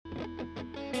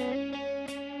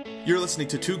You're listening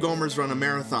to Two Gomers Run a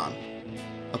Marathon,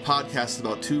 a podcast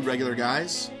about two regular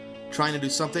guys trying to do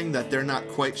something that they're not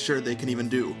quite sure they can even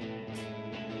do.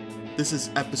 This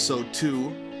is episode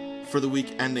 2 for the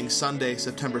week ending Sunday,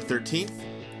 September 13th,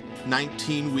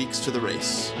 19 weeks to the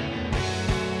race.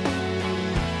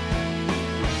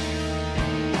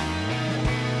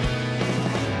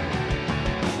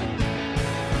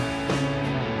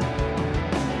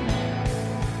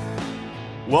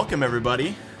 Welcome,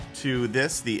 everybody, to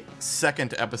the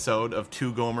second episode of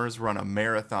Two Gomers Run a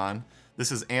Marathon.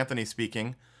 This is Anthony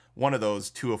speaking, one of those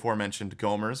two aforementioned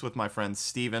Gomers, with my friend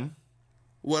Steven.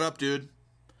 What up, dude?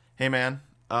 Hey, man.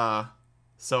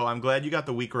 So I'm glad you got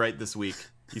the week right this week.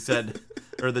 You said,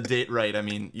 or the date right, I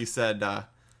mean. You said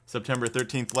September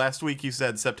 13th. Last week you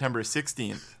said September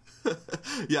 16th.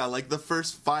 Yeah, like the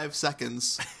first 5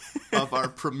 seconds of our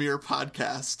premiere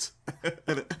podcast.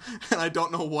 And I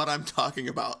don't know what I'm talking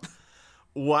about.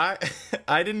 Why?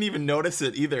 I didn't even notice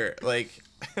it either. Like,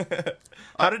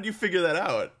 how did you figure that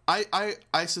out?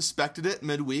 I suspected it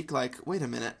midweek, like, wait a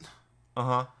minute.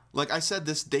 Uh-huh. Like, I said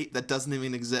this date that doesn't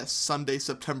even exist. Sunday,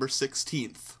 September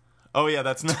 16th. Oh, yeah,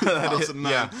 that's not...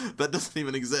 2009. Yeah. That doesn't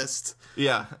even exist.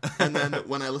 Yeah. And then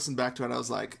when I listened back to it, I was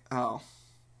like, oh,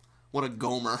 what a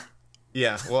Gomer.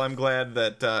 Yeah, well, I'm glad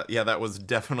that, that was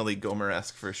definitely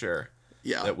Gomer-esque for sure.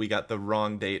 Yeah. That we got the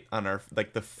wrong date on our,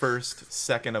 like, the first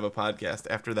second of a podcast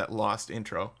after that lost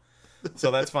intro. So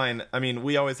that's fine. I mean,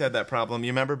 we always had that problem. You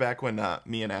remember back when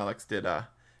me and Alex did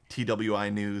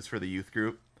TWI News for the youth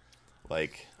group?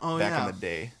 Like, back in the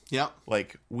day. Yep.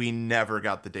 Like, we never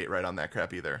got the date right on that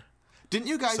crap either. Didn't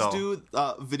you guys do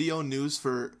video news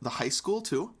for the high school,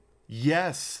 too?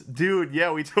 Yes, dude.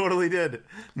 Yeah, we totally did.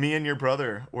 Me and your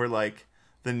brother were, like,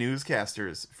 the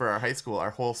newscasters for our high school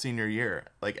our whole senior year,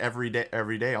 like every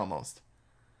day almost.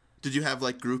 Did you have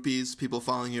like groupies, people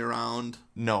following you around?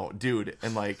 No, dude.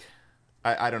 And like,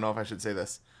 I don't know if I should say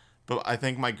this, but I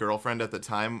think my girlfriend at the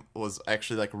time was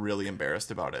actually like really embarrassed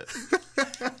about it.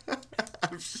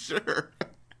 I'm sure.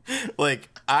 Like,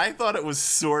 I thought it was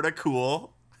sort of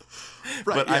cool,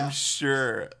 right, but yeah. I'm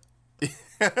sure.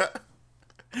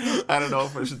 I don't know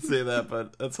if I should say that,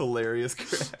 but that's hilarious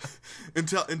crap. In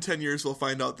 10 years, we'll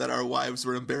find out that our wives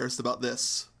were embarrassed about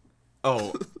this.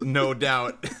 Oh, no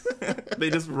doubt. They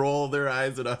just roll their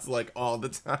eyes at us like all the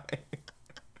time.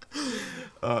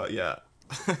 Yeah.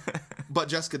 But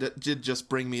Jessica did just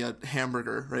bring me a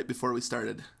hamburger right before we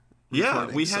started. Yeah,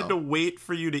 we had to wait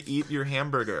for you to eat your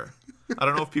hamburger. I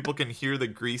don't know if people can hear the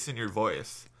grease in your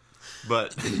voice,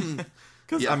 but...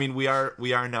 Because, yeah. I mean, we are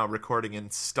now recording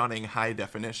in stunning high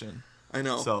definition. I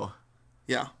know. So,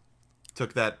 yeah.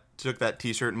 Took that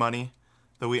T-shirt money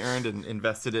that we earned and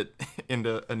invested it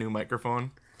into a new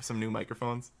microphone, some new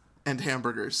microphones. And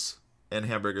hamburgers.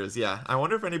 Yeah. I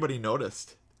wonder if anybody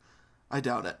noticed. I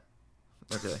doubt it.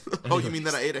 Okay. Oh, you mean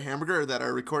that I ate a hamburger or that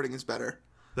our recording is better?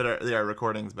 That our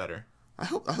recording's better. I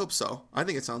hope so. I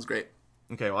think it sounds great.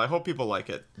 Okay, well, I hope people like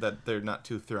it, that they're not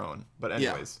too thrown. But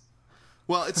anyways... Yeah.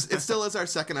 Well, it still is our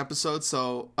second episode,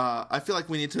 so I feel like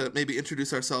we need to maybe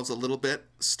introduce ourselves a little bit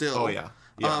still. Oh, yeah.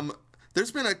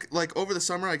 There's been, over the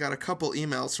summer, I got a couple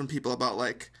emails from people about,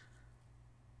 like,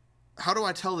 how do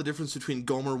I tell the difference between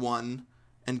Gomer 1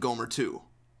 and Gomer 2,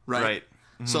 right? Right.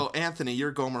 Mm-hmm. So, Anthony,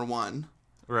 you're Gomer 1.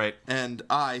 Right. And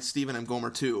I, Steven, am Gomer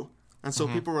 2. And so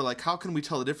people were like, how can we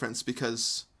tell the difference?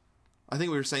 Because I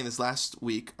think we were saying this last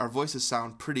week, our voices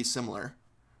sound pretty similar.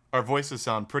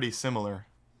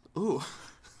 Ooh.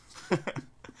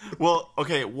 Well,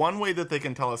 okay, one way that they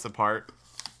can tell us apart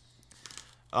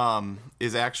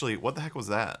is actually... What the heck was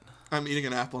that? I'm eating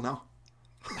an apple now.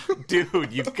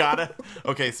 Dude, you've gotta...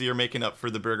 Okay, so you're making up for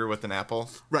the burger with an apple?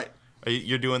 Right.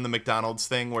 You're doing the McDonald's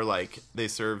thing where, like, they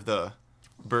serve the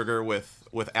burger with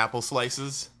apple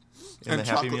slices in and the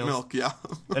Happy Meals? Milk, yeah.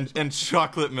 and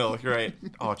chocolate milk, right.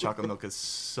 Oh, chocolate milk is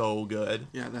so good.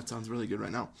 Yeah, that sounds really good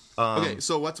right now. Okay,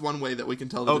 so what's one way that we can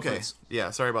tell the difference? Yeah,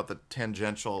 sorry about the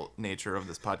tangential nature of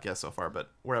this podcast so far,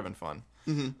 but we're having fun.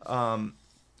 Mm-hmm.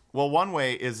 Well, one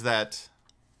way is that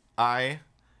I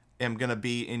am going to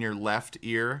be in your left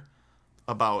ear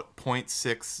about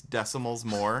 0.6 decimals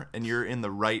more, and you're in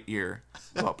the right ear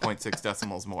about 0.6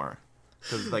 decimals more.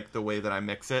 Because, like, the way that I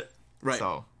mix it. Right.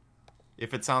 So...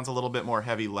 If it sounds a little bit more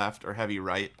heavy left or heavy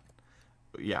right,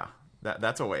 yeah,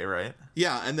 that's a way, right?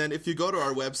 Yeah, and then if you go to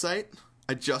our website,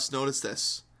 I just noticed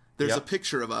this. There's a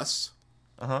picture of us.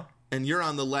 Uh-huh. And you're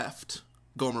on the left,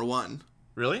 Gomer 1.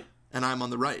 Really? And I'm on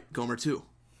the right, Gomer 2.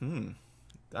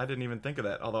 I didn't even think of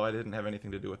that, although I didn't have anything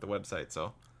to do with the website,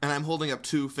 so. And I'm holding up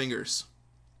 2 fingers.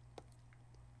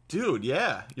 Dude,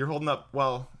 yeah. You're holding up,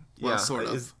 well, yeah. Sort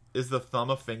of. Is the thumb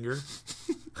a finger?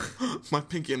 My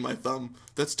pinky and my thumb.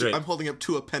 That's two. Right. I'm holding up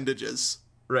two appendages.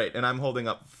 Right, and I'm holding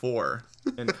up 4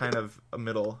 and kind of a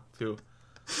middle too.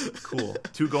 Cool.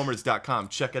 Twogomers.com.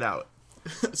 Check it out.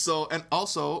 So, and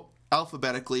also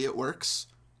alphabetically it works,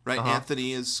 right? Uh-huh.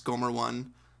 Anthony is Gomer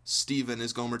 1, Steven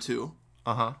is Gomer 2.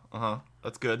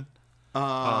 That's good.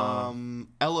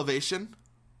 Elevation.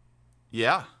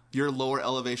 Yeah. You're lower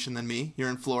elevation than me. You're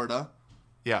in Florida.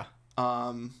 Yeah.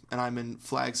 And I'm in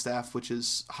Flagstaff, which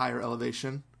is higher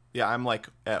elevation. Yeah, I'm like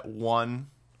at 1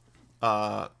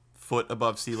 foot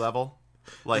above sea level.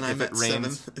 Like And I'm if it at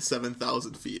rains.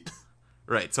 7,000 feet.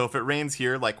 Right. So if it rains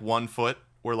here like 1 foot,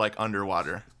 we're like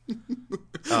underwater. You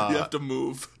have to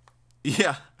move.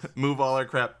 Yeah. Move all our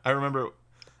crap. I remember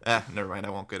never mind, I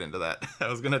won't get into that. I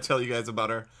was gonna tell you guys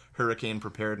about our hurricane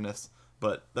preparedness,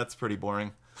 but that's pretty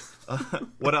boring.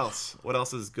 What else? What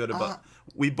else is good about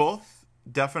we both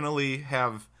definitely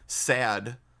have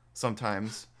sad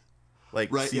sometimes.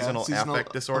 Like Right, yeah, seasonal seasonal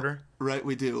affect disorder. Right,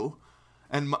 we do.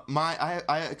 And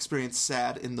I experience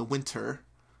sad in the winter,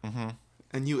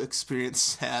 and you experience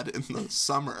sad in the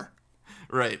summer.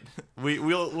 Right.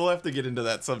 We'll have to get into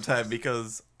that sometime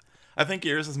because I think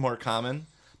yours is more common,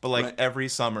 but like Right. every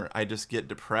summer I just get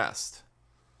depressed.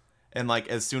 And like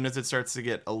as soon as it starts to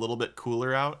get a little bit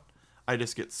cooler out, I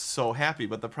just get so happy.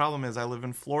 But the problem is I live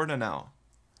in Florida now.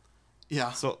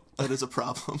 Yeah, So that is a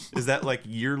problem. is that like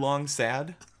year-long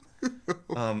sad?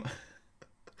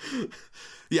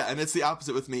 Yeah, and it's the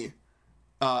opposite with me.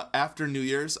 After New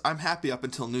Year's, I'm happy up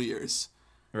until New Year's.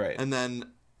 Right. And then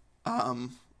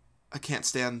I can't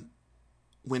stand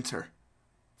winter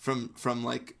from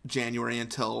like January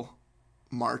until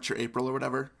March or April or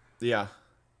whatever. Yeah.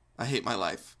 I hate my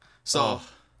life. So Oh.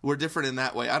 we're different in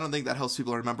that way. I don't think that helps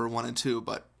people remember 1 and 2,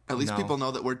 but at least No. people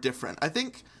know that we're different. I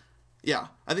think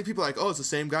people are like, oh, it's the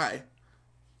same guy.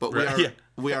 But Right, yeah.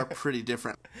 we are pretty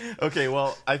different. Okay,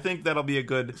 well, I think that'll be a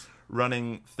good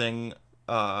running thing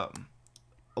along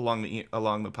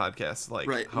the podcast, like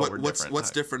Right. how we're different.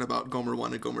 What's different about Gomer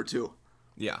 1 and Gomer 2?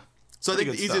 Yeah. So I Pretty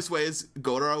think the good easiest stuff. way is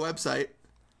go to our website.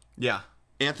 Yeah.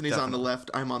 Anthony's on the Definitely.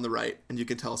 left, I'm on the right, and you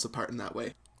can tell us apart in that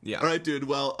way. Yeah. All right, dude.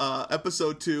 Well,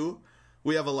 episode 2,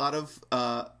 we have a lot of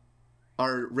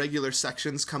our regular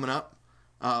sections coming up.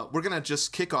 We're going to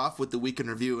just kick off with the week in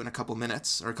review in a couple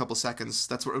minutes or a couple seconds.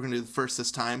 That's what we're going to do first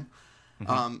this time.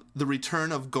 The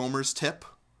return of Gomer's tip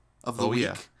of the week.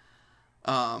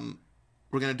 Yeah.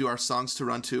 We're going to do our songs to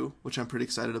run to, which I'm pretty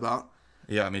excited about.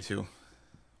 Yeah, me too.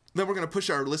 Then we're going to push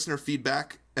our listener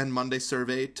feedback and Monday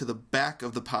survey to the back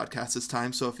of the podcast this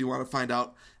time. So if you want to find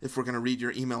out if we're going to read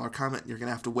your email or comment, you're going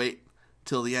to have to wait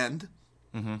till the end.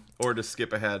 Or just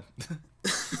skip ahead.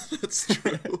 That's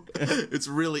true. It's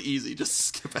really easy. Just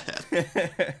skip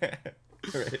ahead.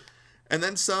 Right. And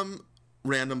then some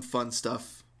random fun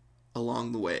stuff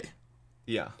along the way.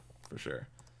 Yeah, for sure.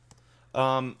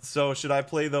 So should I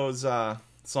play those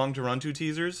song to run to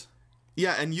teasers?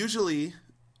 Yeah, and usually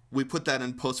we put that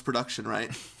in post-production,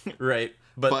 right? Right.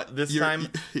 But this time,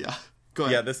 Yeah. Go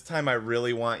ahead. yeah, this time I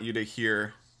really want you to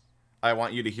hear. I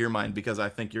want you to hear mine because I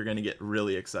think you're going to get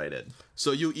really excited.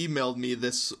 So you emailed me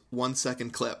this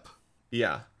 1-second clip.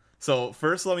 Yeah. So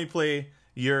first, let me play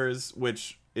yours,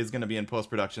 which is going to be in post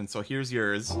production. So here's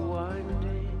yours.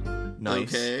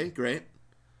 Nice. Okay, great.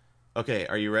 Okay.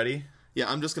 Are you ready?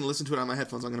 Yeah, I'm just going to listen to it on my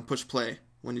headphones. I'm going to push play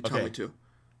when you tell Okay. me to.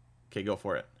 Okay, go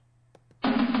for it.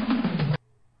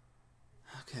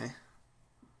 Okay.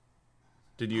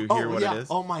 Did you hear what yeah. it is?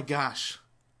 Oh my gosh.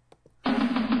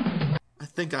 I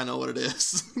think I know what it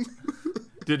is.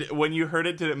 When you heard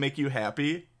it, did it make you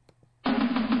happy?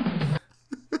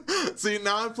 See,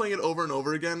 now I'm playing it over and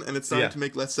over again, and it's starting Yeah. to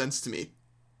make less sense to me.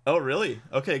 Oh, really?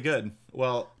 Okay, good.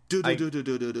 Well, Do.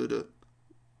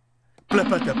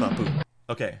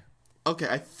 Okay. Okay,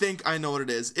 I think I know what it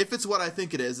is. If it's what I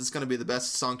think it is, it's going to be the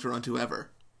best song to run to ever.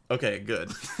 Okay,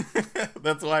 good.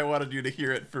 That's why I wanted you to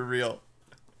hear it for real.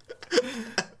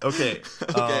 Okay.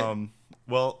 Okay.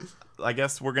 Well, I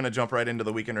guess we're going to jump right into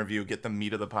the weekend review, get the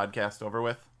meat of the podcast over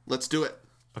with. Let's do it.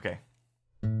 Okay.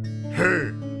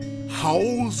 Hey,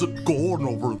 how's it going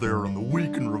over there in the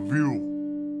week in review?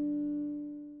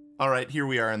 All right, here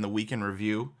we are in the week in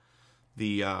review,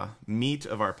 the meat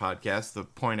of our podcast, the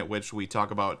point at which we talk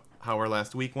about how our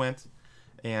last week went.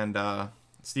 And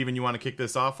Steven, you want to kick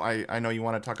this off? I know you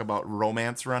want to talk about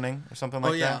romance running or something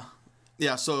like that.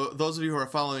 Yeah, so those of you who are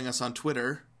following us on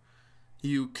Twitter,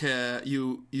 you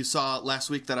saw last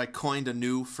week that I coined a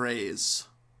new phrase.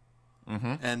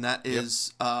 And that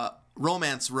is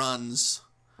romance runs,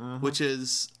 which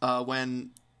is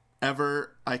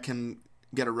whenever I can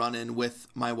get a run in with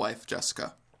my wife,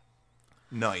 Jessica.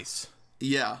 Nice.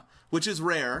 Yeah, which is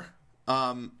rare.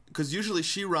 because usually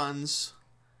she runs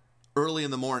early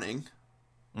in the morning.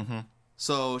 Mm-hmm.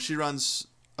 So she runs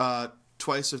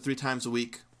twice or three times a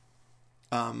week,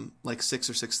 like 6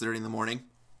 or 6:30 in the morning.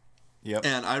 Yep.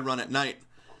 And I run at night,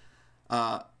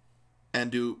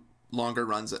 and do longer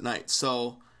runs at night.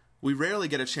 So we rarely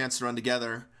get a chance to run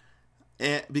together,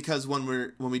 because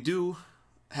when we do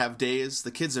have days,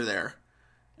 the kids are there,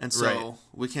 and so Right.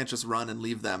 we can't just run and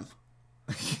leave them.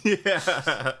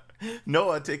 Yeah.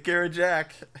 Noah, take care of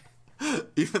Jack.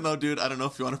 Even though, dude, I don't know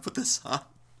if you want to put this on,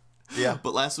 Yeah.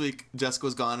 but last week Jessica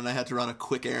was gone and I had to run a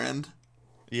quick errand.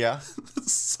 Yeah.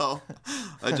 So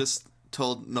I just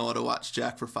told Noah to watch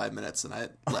Jack for 5 minutes and I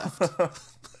left.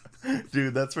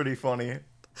 Dude, that's pretty funny.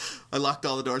 I locked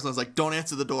all the doors and I was like, don't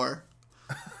answer the door.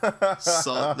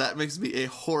 So that makes me a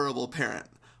horrible parent.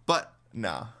 But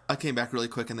Nah. I came back really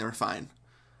quick and they were fine.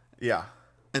 Yeah.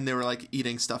 And they were like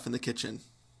eating stuff in the kitchen,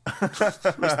 which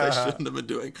they shouldn't have been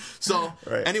doing. So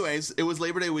Right. anyways, it was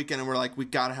Labor Day weekend and we're like, we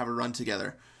got to have a run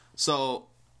together. So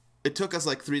it took us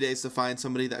like 3 days to find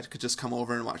somebody that could just come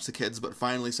over and watch the kids, but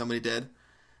finally somebody did.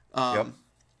 Yep.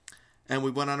 And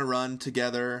we went on a run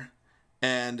together,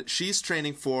 and she's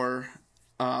training for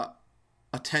a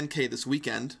 10K this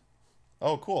weekend.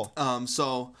 Oh, cool.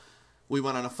 So we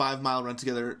went on a 5-mile run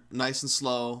together, nice and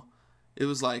slow. It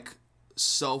was like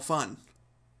so fun.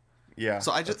 Yeah.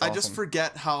 So I just that's awesome.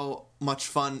 forget how much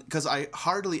fun, because I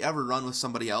hardly ever run with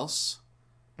somebody else.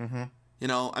 Mm-hmm. You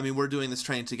know, I mean, we're doing this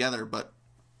training together, but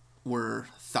we're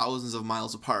thousands of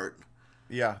miles apart.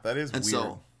 Yeah, that is And weird.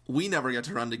 so we never get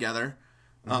to run together.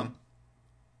 And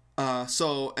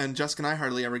Jessica and I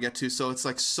hardly ever get to. So it's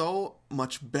like so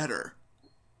much better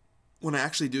when I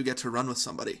actually do get to run with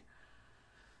somebody.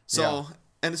 So, Yeah.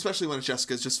 and especially when it's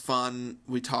Jessica, it's just fun.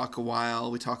 We talk a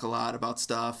while. We talk a lot about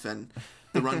stuff, and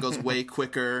the run goes way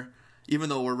quicker. Even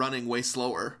though we're running way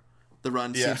slower, the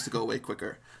run Yeah. seems to go way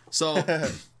quicker. So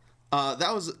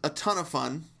that was a ton of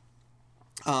fun.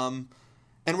 And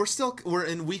we're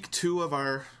in week 2 of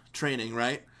our training,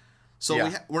 right? So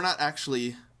Yeah. we're not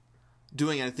actually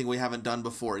doing anything we haven't done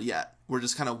before yet. We're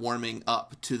just kind of warming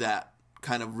up to that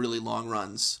kind of really long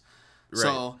runs. Right.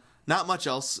 So not much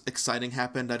else exciting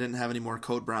happened. I didn't have any more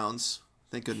code browns.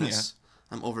 Thank goodness.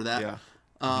 I'm over that.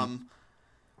 Yeah.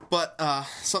 But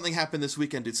something happened this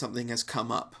weekend, dude. Something has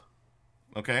come up.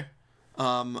 Okay.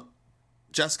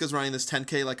 Jessica's running this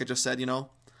 10K, like I just said, you know,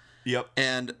 Yep.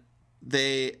 and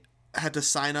they had to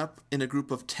sign up in a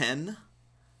group of 10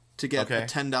 to get a Okay.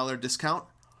 $10 discount.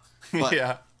 But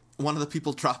Yeah. one of the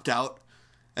people dropped out,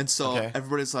 and so Okay.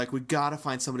 everybody's like, we gotta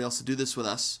find somebody else to do this with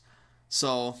us.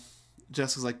 So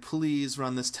Jessica's like, please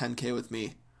run this 10K with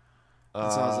me.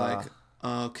 And so I was like,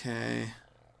 okay.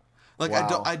 Like,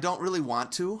 Wow. I don't really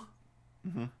want to,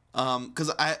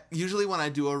 because I usually when I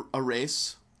do a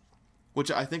race, which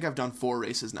I think I've done 4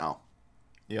 races now,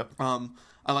 Yep.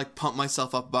 I like pump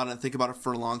myself up about it and think about it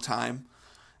for a long time.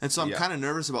 And so I'm Yeah. kind of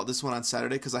nervous about this one on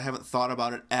Saturday because I haven't thought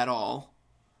about it at all.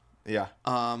 Yeah.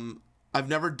 I've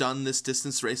never done this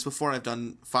distance race before. I've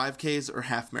done 5Ks or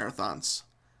half marathons.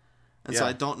 And so Yeah.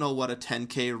 I don't know what a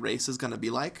 10K race is going to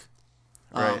be like.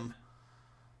 Right.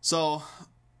 So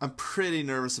I'm pretty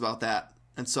nervous about that.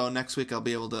 And so next week I'll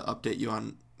be able to update you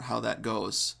on how that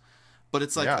goes. But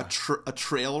it's like Yeah. a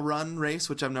trail run race,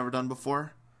 which I've never done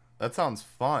before. That sounds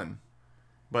fun,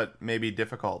 but maybe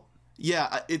difficult.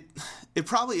 Yeah, it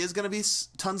probably is going to be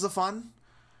tons of fun,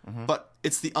 but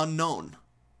it's the unknown,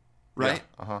 right?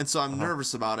 Yeah, uh-huh, And so I'm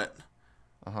nervous about it.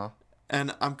 Uh-huh.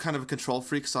 And I'm kind of a control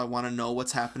freak, so I want to know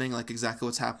what's happening, like exactly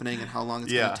what's happening and how long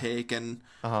it's Yeah. going to take, and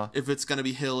Uh-huh. if it's going to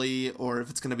be hilly or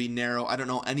if it's going to be narrow. I don't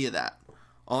know any of that.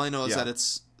 All I know is Yeah. that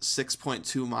it's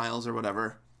 6.2 miles or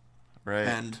whatever, Right.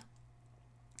 and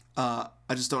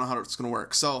I just don't know how it's going to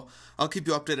work. So I'll keep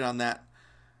you updated on that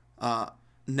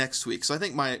next week. So I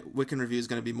think my Wiccan review is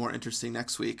going to be more interesting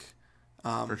next week.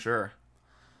 For sure.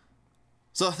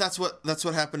 So that's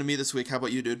what happened to me this week. How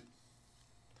about you, dude?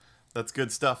 That's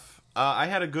good stuff. I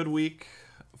had a good week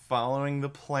following the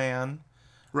plan.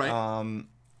 Right?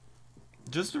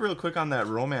 Just real quick on that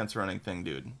romance running thing,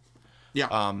 dude.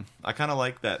 Yeah. I kind of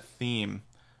like that theme.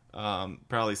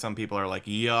 Probably some people are like,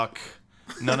 yuck,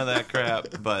 none of that crap,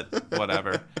 but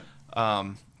whatever.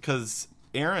 Because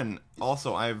Erin,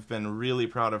 also, I've been really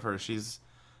proud of her. She's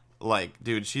like,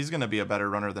 dude, she's going to be a better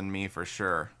runner than me for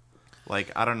sure.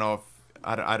 Like, I don't know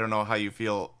how you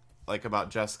feel like about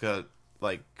Jessica,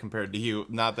 like compared to you.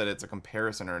 Not that it's a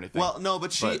comparison or anything. Well, no,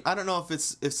 but I don't know if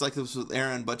it's like this with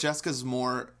Erin, but Jessica's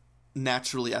more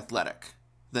naturally athletic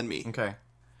than me. Okay.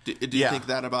 Do you think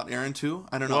that about Erin too?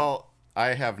 I don't know. Well,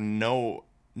 I have no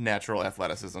natural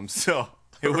athleticism, so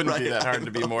it wouldn't be Right, that I hard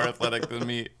to be more athletic than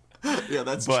me. Yeah,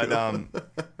 that's but true.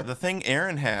 the thing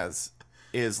Aaron has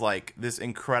is like this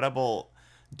incredible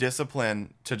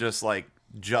discipline to just like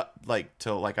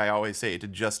I always say, to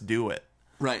just do it.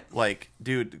 Right. Like,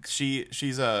 dude,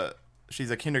 she's a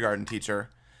kindergarten teacher,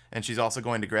 and she's also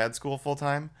going to grad school full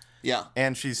time. Yeah.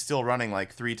 And she's still running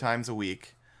like 3 times a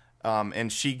week.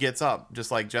 And she gets up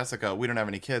just like Jessica. We don't have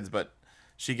any kids, but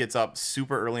she gets up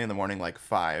super early in the morning, like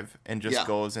 5, and just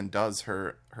goes and does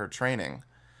her training.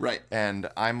 Right. And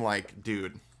I'm like,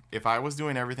 dude, if I was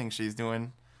doing everything she's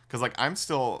doing, because like I'm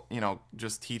still,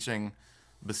 just teaching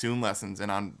bassoon lessons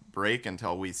and on break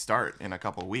until we start in a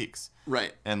couple weeks.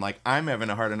 Right. And like I'm having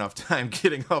a hard enough time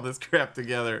getting all this crap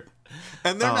together.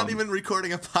 And they're not even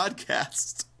recording a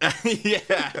podcast.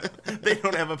 Yeah, they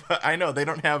don't have I know they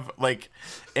don't have like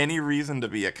any reason to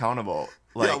be accountable.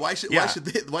 Like, why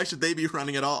should they be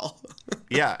running at all?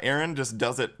 Yeah, Erin just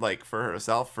does it like for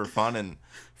herself, for fun, and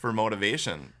for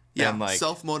motivation. Yeah, and, like,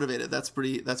 self-motivated. That's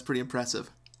pretty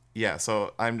impressive. Yeah,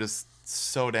 so I'm just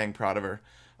so dang proud of her.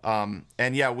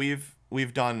 And yeah, we've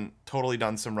totally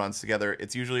done some runs together.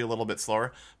 It's usually a little bit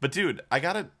slower, but dude, I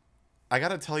gotta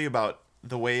tell you about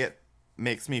the way it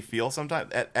makes me feel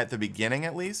sometimes at the beginning,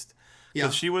 at least. Yeah.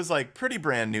 Because she was like pretty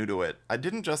brand new to it.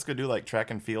 Didn't Jessica do like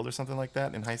track and field or something like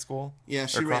that in high school? Yeah,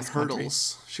 she ran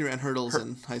hurdles. She ran hurdles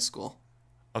in high school.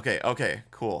 Okay,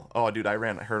 cool. Oh, dude, I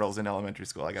ran hurdles in elementary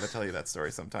school. I got to tell you that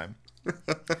story sometime.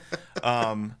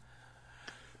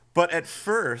 But at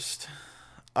first,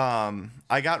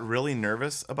 I got really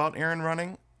nervous about Erin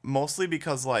running, mostly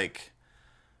because like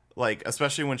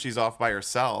especially when she's off by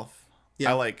herself.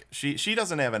 Yeah. She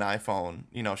doesn't have an iPhone.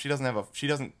 She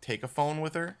doesn't take a phone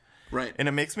with her. Right. And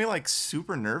it makes me like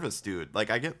super nervous, dude. Like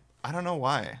I don't know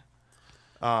why.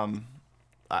 I don't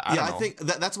know. I think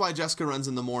that's why Jessica runs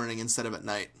in the morning instead of at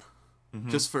night,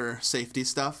 just for safety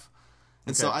stuff.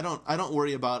 And so I don't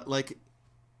worry about like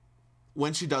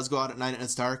when she does go out at night and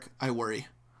it's dark. I worry,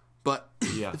 but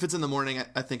if it's in the morning,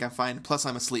 I think I'm fine. Plus,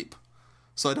 I'm asleep,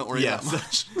 so I don't worry that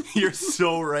much. You're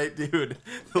so right, dude.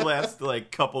 The last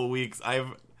like couple weeks, I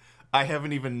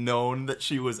haven't even known that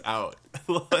she was out.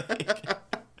 Like.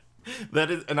 That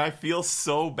is, and I feel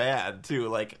so bad too.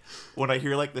 Like when I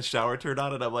hear like the shower turn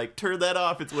on, and I'm like, turn that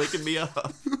off. It's waking me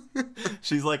up.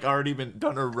 She's like already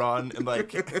done her run, and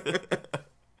like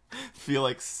feel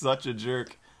like such a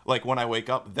jerk. Like when I wake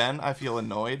up, then I feel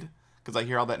annoyed because I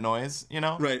hear all that noise.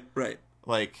 Right.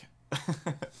 Like,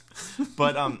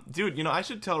 but dude, I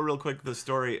should tell real quick the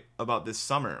story about this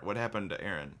summer. What happened to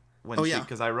Erin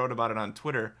because I wrote about it on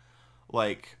Twitter,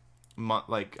 like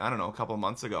I don't know, a couple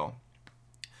months ago.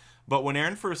 But when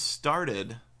Erin first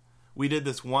started, we did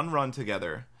this one run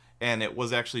together, and it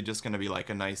was actually just going to be like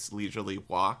a nice leisurely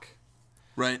walk.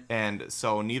 Right. And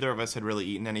so neither of us had really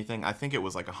eaten anything. I think it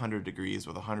was like 100 degrees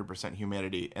with 100%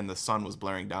 humidity, and the sun was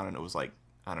blaring down, and it was like,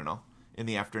 I don't know, in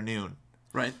the afternoon.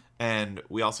 Right. And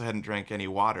we also hadn't drank any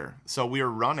water. So we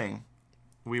were running.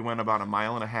 We went about 1.5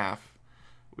 miles.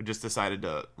 We just decided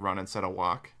to run instead of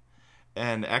walk.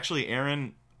 And actually,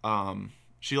 Erin...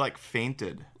 she like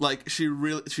fainted. Like she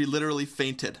literally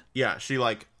fainted. Yeah, she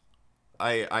like,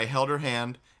 I held her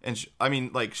hand, and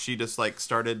she just like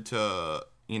started to,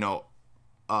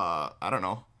 I don't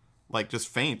know, like just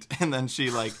faint, and then she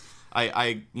like,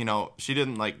 I she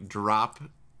didn't like drop,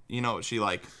 she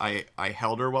like, I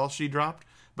held her while she dropped,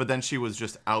 but then she was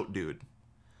just out, dude.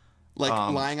 Like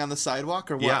lying on the sidewalk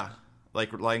or what? Yeah,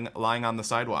 like lying on the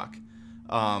sidewalk,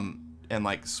 and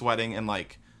like sweating and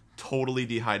like totally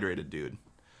dehydrated, dude.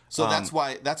 So that's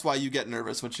why you get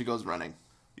nervous when she goes running.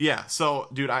 Yeah. So,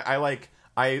 dude, I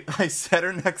sat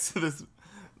her next to this.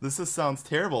 This sounds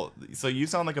terrible. So you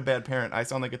sound like a bad parent. I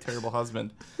sound like a terrible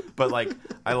husband. But like,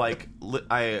 I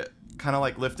kind of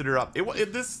like lifted her up.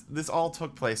 This all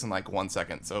took place in like 1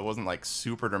 second, so it wasn't like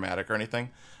super dramatic or anything.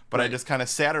 But right. I just kind of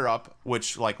sat her up,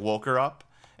 which like woke her up,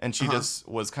 and she just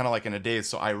was kind of like in a daze.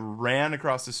 So I ran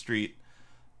across the street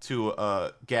to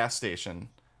a gas station.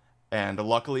 And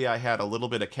luckily, I had a little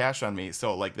bit of cash on me,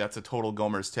 so like that's a total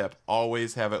Gomer's tip.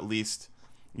 Always have at least,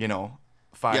 $5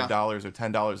 or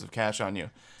 $10 of cash on you.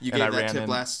 You gave that tip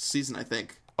last season, I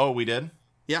think. Oh, we did?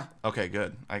 Yeah. Okay,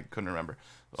 good. I couldn't remember.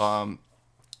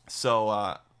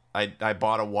 So I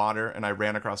bought a water, and I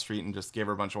ran across the street and just gave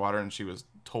her a bunch of water, and she was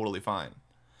totally fine.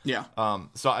 Yeah.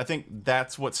 So I think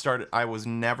that's what started. I was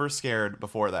never scared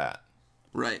before that.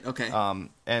 Right. Okay.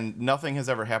 And nothing has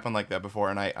ever happened like that before,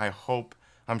 and I hope.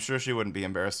 I'm sure she wouldn't be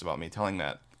embarrassed about me telling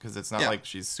that, because it's not like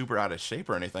she's super out of shape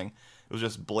or anything. It was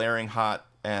just blaring hot,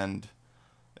 and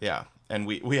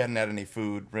we hadn't had any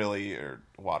food really or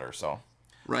water, so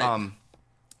right.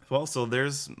 Well, so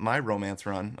there's my romance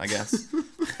run, I guess.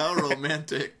 How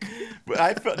romantic. But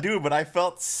I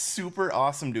felt super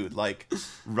awesome, dude. Like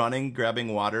running,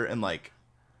 grabbing water, and like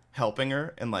helping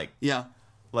her, and like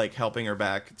helping her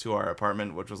back to our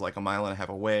apartment, which was like a mile and a half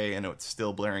away, and it was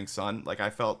still blaring sun. Like I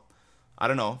felt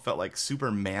like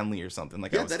super manly or something.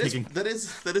 Like I was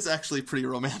that is actually pretty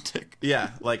romantic.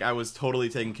 Yeah, like I was totally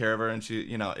taking care of her, and she,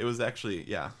 it was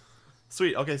actually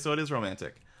sweet. Okay, so it is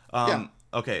romantic.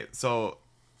 Okay, so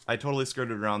I totally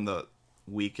skirted around the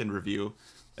week in review,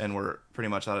 and we're pretty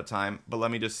much out of time. But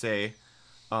let me just say,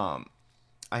 I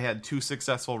had 2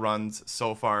 successful runs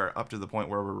so far up to the point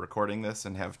where we're recording this,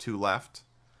 and have 2 left.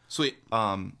 Sweet.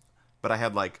 But I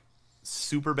had like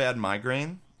super bad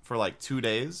migraine for like 2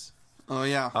 days. Oh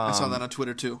yeah, I saw that on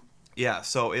Twitter too. Yeah,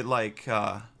 so it like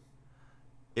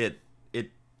it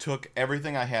took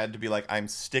everything I had to be like, I'm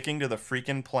sticking to the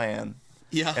freaking plan.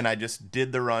 Yeah. And I just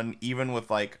did the run even with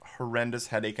like horrendous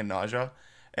headache and nausea.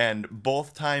 And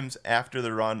both times after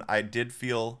the run, I did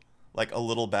feel like a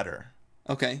little better.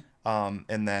 Okay.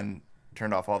 And then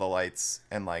turned off all the lights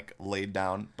and like laid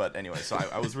down. But anyway, so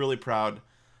I was really proud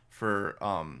for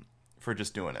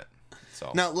just doing it.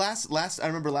 So now I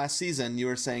remember last season you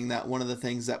were saying that one of the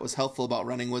things that was helpful about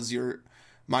running was your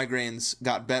migraines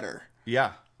got better.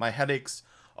 Yeah, my headaches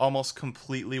almost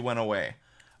completely went away.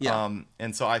 Yeah.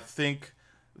 And so I think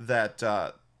that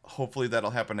hopefully that'll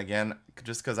happen again,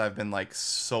 just because I've been like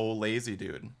so lazy,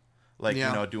 dude. Like,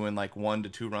 doing like 1 to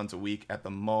 2 runs a week at the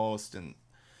most. And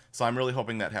so I'm really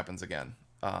hoping that happens again.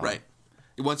 Right.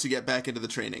 Once you get back into the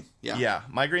training. Yeah. Yeah.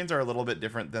 Migraines are a little bit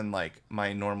different than like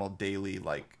my normal daily,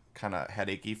 like kind of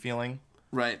headachy feeling.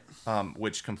 Right.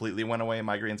 Which completely went away.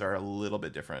 Migraines are a little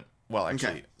bit different. Well,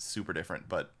 actually super different,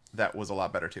 but that was a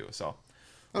lot better too. So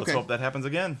let's hope that happens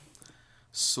again.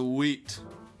 Sweet.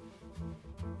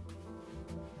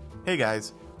 Hey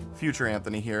guys, Future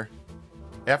Anthony here.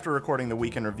 After recording the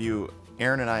weekend review,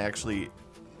 Aaron and I actually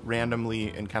randomly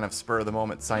and kind of spur of the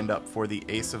moment signed up for the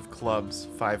Ace of Clubs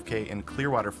 5K in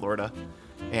Clearwater, Florida,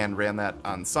 and ran that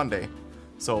on Sunday.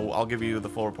 So I'll give you the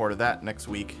full report of that next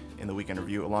week in the weekend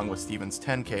review, along with Steven's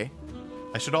 10K.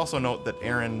 I should also note that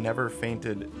Aaron never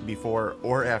fainted before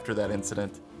or after that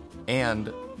incident,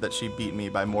 and that she beat me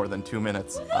by more than 2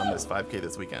 minutes on this 5K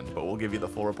this weekend. But we'll give you the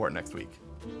full report next week.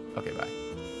 Okay, bye.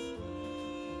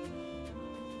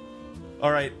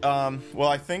 All right. Well,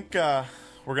 I think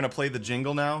we're gonna play the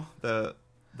jingle now. The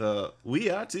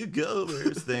 "We Are Two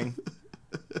Goers" thing.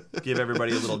 Give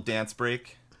everybody a little dance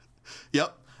break.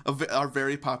 Yep. Our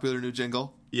very popular new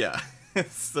jingle. Yeah,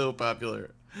 it's so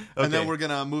popular. Okay. And then we're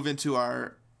gonna move into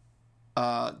our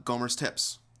Gomer's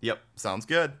tips. Yep, sounds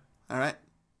good. All right.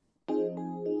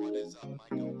 What is up, my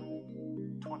Gomer?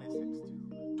 26-2.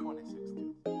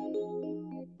 26-2.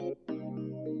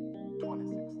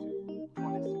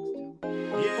 26-2.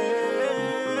 Yeah.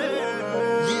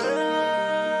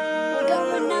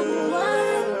 Gomer number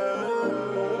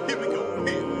 1. Here we go.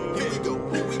 Here we go.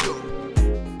 Here we go.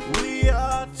 We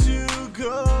are two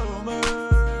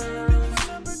Gomers.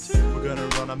 Number 2. We're gonna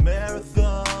run a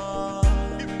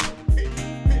marathon.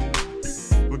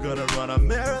 We're gonna run a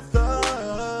marathon.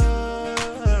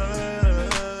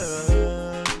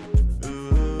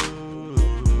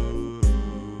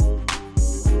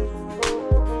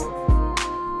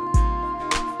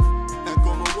 And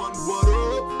Gomer 1, what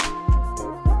up?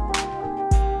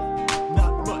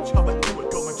 Not much, how about you,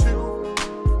 Gomer 2?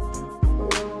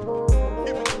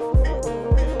 Here we go.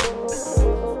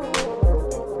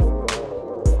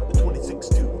 The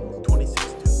 26-2.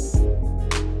 26-2.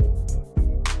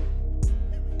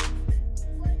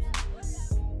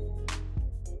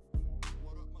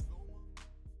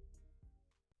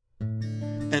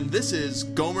 And this is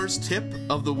Gomer's tip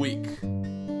of the week.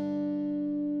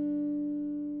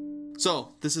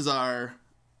 So this is our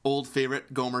old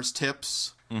favorite Gomer's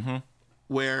tips,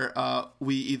 where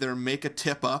we either make a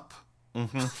tip up.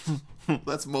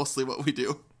 That's mostly what we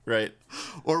do. Right.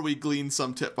 Or we glean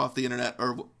some tip off the internet,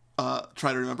 or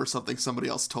try to remember something somebody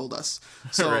else told us.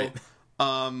 So, Right.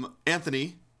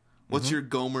 Anthony, what's your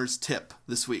Gomer's tip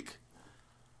this week?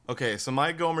 Okay, so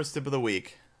my Gomer's tip of the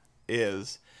week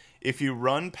is if you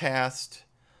run past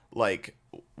like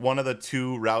one of the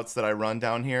 2 routes that I run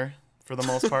down here for the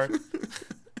most part.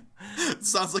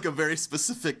 Sounds like a very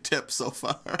specific tip so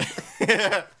far.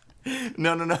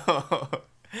 No.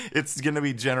 It's gonna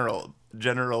be generalized,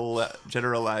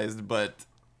 but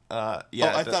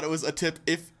yeah. I thought it was a tip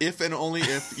if and only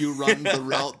if you run the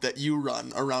route that you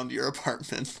run around your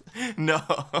apartment. No,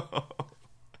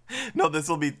 this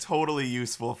will be totally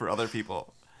useful for other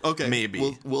people. Okay,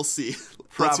 Maybe. we'll see.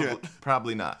 Let's hear it.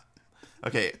 Probably not.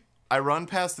 Okay, I run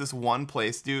past this one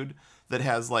place, dude, that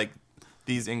has like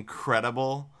these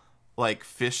incredible like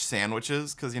fish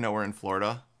sandwiches because we're in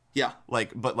Florida. Yeah.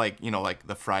 Like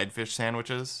the fried fish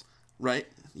sandwiches. Right.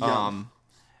 Yum.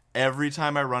 Every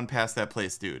time I run past that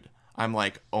place, dude, I'm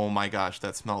like, oh my gosh,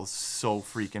 that smells so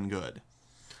freaking good.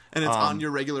 And it's on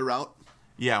your regular route?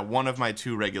 Yeah, one of my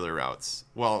 2 regular routes.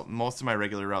 Well, most of my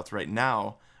regular routes right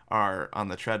now are on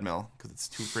the treadmill because it's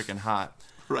too freaking hot.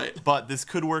 Right. But this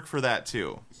could work for that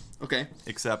too. Okay.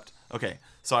 Except, okay,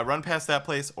 so I run past that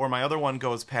place, or my other one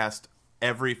goes past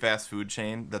every fast food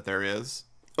chain that there is.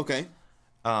 Okay.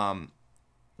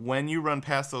 When you run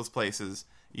past those places,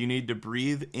 you need to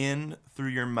breathe in through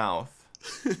your mouth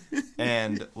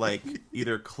and like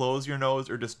either close your nose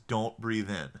or just don't breathe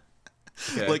in.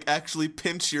 Okay? Like actually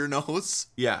pinch your nose.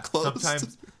 Yeah, Closed.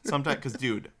 sometimes, because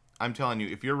dude, I'm telling you,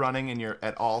 if you're running and you're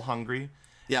at all hungry,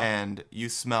 Yeah. and you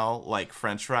smell like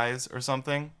French fries or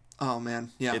something, Oh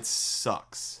man. Yeah. it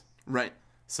sucks. right.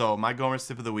 So my Gomer's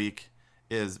tip of the week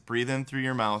is breathe in through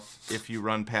your mouth if you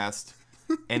run past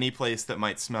any place that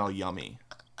might smell yummy.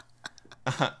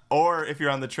 Or if you're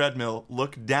on the treadmill,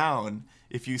 look down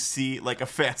if you see like a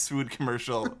fast food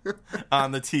commercial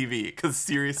on the TV. Because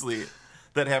seriously,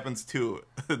 that happens too.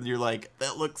 You're like,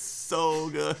 that looks so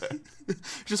good.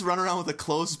 Just run around with a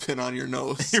clothespin on your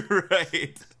nose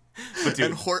Right. But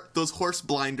dude, and those horse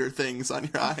blinder things on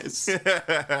your eyes.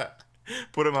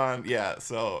 put them on. Yeah,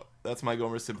 so that's my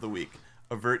Gomer's tip of the week.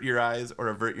 Avert your eyes or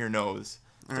avert your nose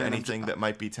to right, anything that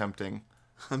might be tempting.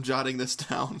 I'm jotting this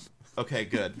down. Okay,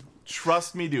 good.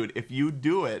 Trust me, dude. If you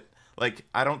do it, like,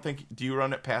 I don't think... Do you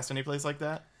run it past any place like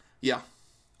that? Yeah.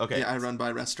 Okay. Yeah, I run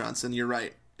by restaurants, and you're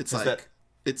right. It's Has like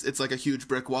that- it's like a huge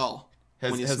brick wall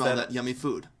when you has smell that- that yummy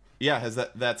food. Yeah,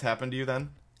 that's happened to you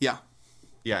then? Yeah.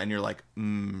 Yeah, and you're like,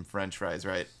 French fries,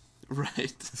 right?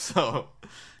 Right. So,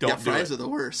 don't Yeah, do fries it. are the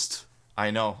worst.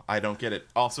 I know. I don't get it.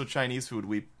 Also, Chinese food.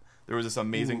 There was this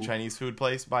amazing Chinese food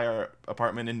place by our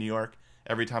apartment in New York.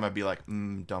 Every time I'd be like,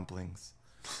 dumplings.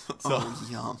 So, Oh,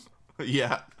 yum.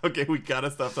 yeah. Okay, we gotta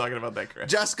stop talking about that crap.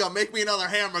 Jessica, make me another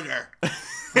hamburger.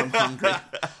 I'm hungry.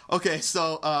 Okay,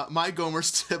 so my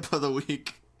Gomer's tip of the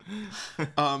week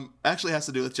actually has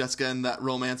to do with Jessica and that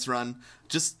romance run.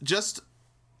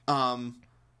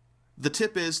 The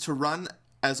tip is to run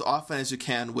as often as you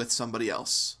can with somebody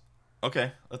else.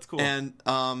 Okay, that's cool. And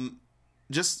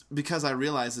just because I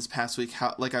realized this past week,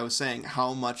 how, like I was saying,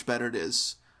 how much better it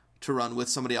is to run with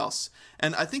somebody else.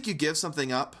 And I think you give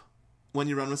something up when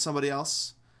you run with somebody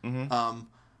else. Mm-hmm.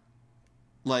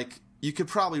 Like, you could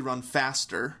probably run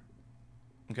faster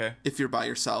Okay. if you're by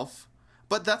yourself.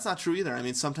 But that's not true either. I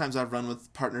mean, sometimes I've run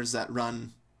with partners that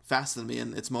run faster than me,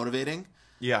 and it's motivating.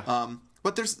 Yeah.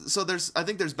 But I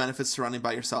think there's benefits to running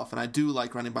by yourself, and I do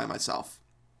like running by myself.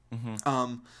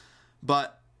 Mm-hmm.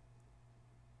 But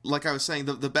like I was saying,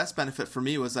 the best benefit for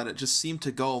me was that it just seemed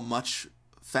to go much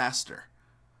faster.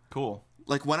 Cool.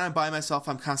 Like, when I'm by myself,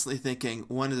 I'm constantly thinking,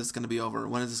 when is this going to be over?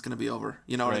 When is this going to be over?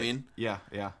 You know what I Right. mean? Yeah,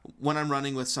 yeah. When I'm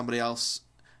running with somebody else,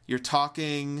 you're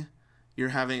talking, you're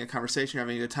having a conversation, you're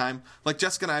having a good time. Like,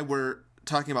 Jessica and I were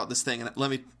talking about this thing, and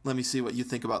let me see what you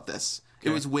think about this. It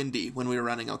Okay. was windy when we were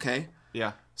running, okay?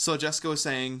 Yeah. So Jessica was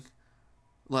saying,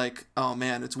 like, oh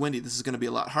man, it's windy, this is going to be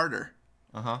a lot harder.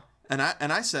 Uh-huh. And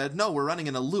I said, no, we're running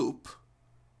in a loop,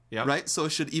 Yeah. right? So it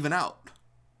should even out.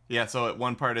 Yeah, so at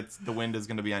one part the wind is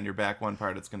going to be on your back, one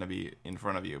part it's going to be in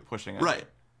front of you, pushing on Right.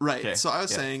 Right. Okay, So I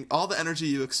was yeah. saying, all the energy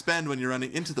you expend when you're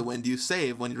running into the wind, you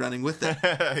save when you're running with it.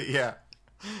 you. Yeah.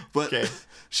 But Okay.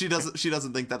 she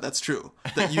doesn't think that that's true.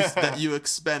 That you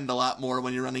expend a lot more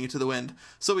when you're running into the wind.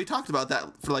 So we talked about that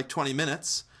for like 20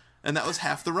 minutes, and that was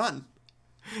half the run.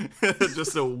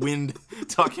 Just a wind,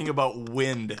 talking about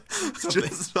wind.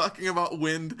 Just talking about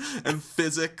wind and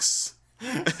physics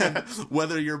and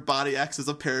whether your body acts as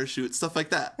a parachute, stuff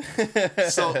like that.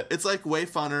 So it's like way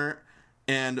funner,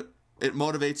 and it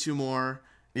motivates you more.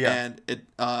 Yeah. And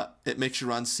it makes your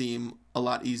run seem a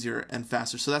lot easier and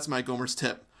faster. So that's my Gomer's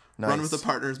tip. Run Nice. with a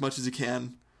partner as much as you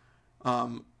can,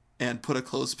 and put a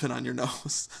clothespin on your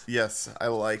nose. Yes, I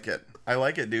like it. I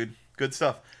like it, dude. Good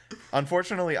stuff.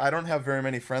 Unfortunately, I don't have very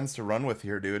many friends to run with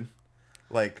here, dude.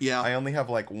 Like, Yeah. I only have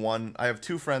like one. I have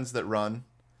 2 friends that run,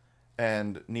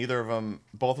 and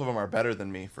both of them are better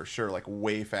than me for sure, like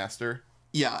way faster.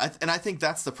 Yeah, and I think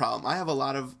that's the problem. I have a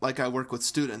lot of, like, I work with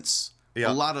students.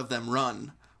 Yeah. A lot of them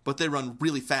run, but they run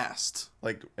really fast.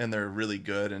 Like, and they're really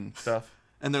good and stuff.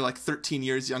 And they're like 13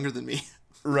 years younger than me.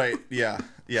 Right. Yeah.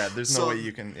 Yeah. There's no So way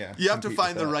you can. Yeah. You have to compete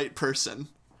find with the that. right person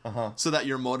so that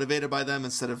you're motivated by them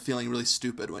instead of feeling really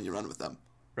stupid when you run with them.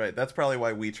 Right. That's probably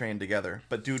why we train together.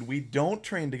 But dude, we don't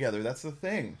train together. That's the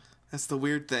thing. That's the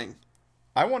weird thing.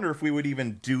 I wonder if we would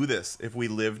even do this if we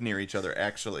lived near each other.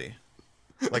 Actually,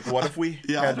 like, what if we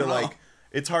Yeah, I had to don't know. like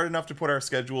it's hard enough to put our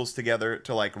schedules together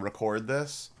to like record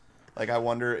this. Like, I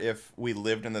wonder if we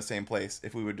lived in the same place,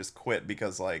 if we would just quit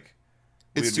because like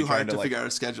we It's would be too hard trying to like, figure out our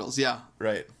schedules. Yeah,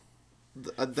 Right.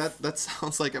 that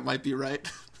sounds like it might be right.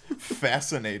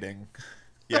 Fascinating.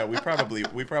 Yeah, we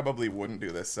probably wouldn't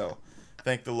do this. So,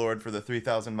 thank the Lord for the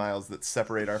 3,000 miles that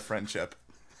separate our friendship.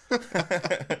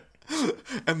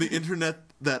 And the internet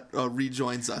that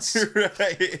rejoins us.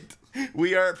 Right.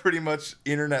 We are pretty much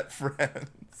internet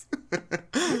friends.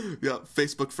 Yeah,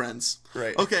 Facebook friends.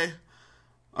 Right. Okay.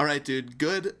 All right, dude.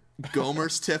 Good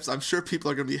Gomer's tips. I'm sure people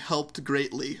are going to be helped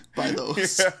greatly by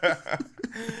those.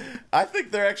 I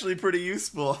think they're actually pretty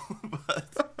useful.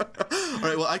 But All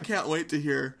right, well, I can't wait to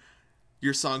hear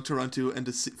your song to run to and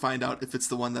to find out if it's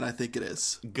the one that I think it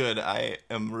is. good. I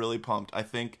am really pumped. I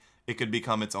think it could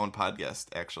become its own podcast,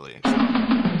 actually.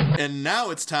 And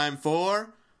now it's time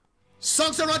for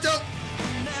Songs to Run To.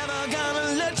 Never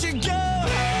gonna let you go.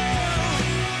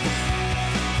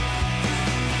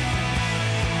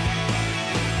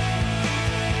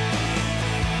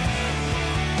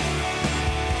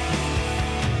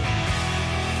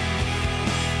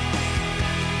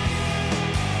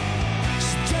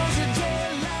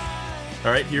 All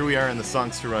right, here we are in the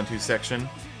Songs to Run To section.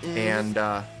 And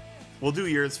we'll do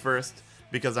yours first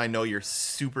because I know you're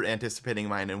super anticipating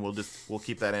mine, and we'll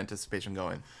keep that anticipation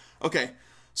going. Okay,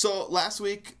 so last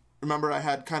week, remember I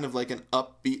had kind of like an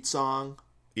upbeat song,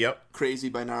 Yep. Crazy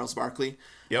by Gnarls Barkley.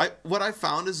 Yep. What I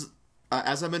found is,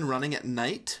 as I've been running at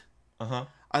night, Uh-huh.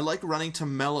 I like running to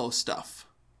mellow stuff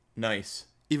Nice.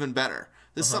 even better.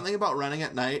 There's something about running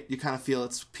at night, you kind of feel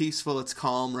it's peaceful, it's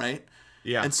calm, right?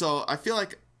 Yeah. And so I feel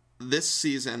like this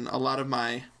season, a lot of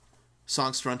my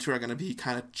songs to run to are going to be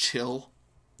kind of chill.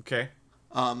 Okay.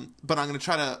 But I'm going to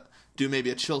try to do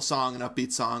maybe a chill song, an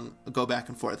upbeat song, go back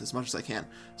and forth as much as I can.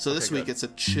 So this Okay, week good. it's a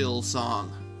chill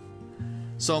song.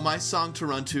 So my song to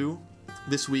run to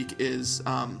this week is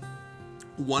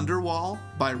Wonderwall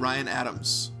by Ryan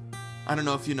Adams. I don't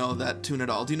know if you know that tune at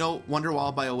all. Do you know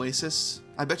Wonderwall by Oasis?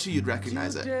 I bet you'd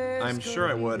recognize it. I'm sure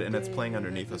I would, and it's playing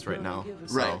underneath us right now.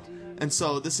 So. Right. And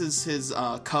so this is his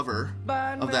cover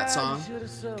of that song.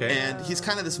 Okay. And he's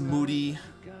kind of this moody,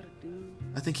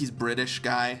 I think he's British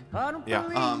guy.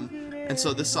 Yeah. And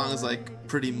so this song is like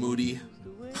pretty moody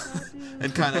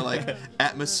and kind of like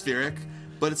atmospheric,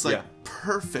 but it's like Yeah.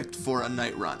 perfect for a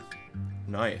night run.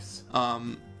 Nice.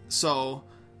 So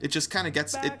it just kind of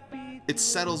gets it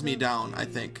settles me down, I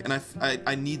think, and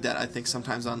I need that, I think,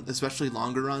 sometimes on especially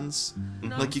longer runs.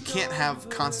 Like you can't have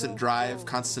constant drive,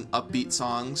 constant upbeat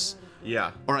songs,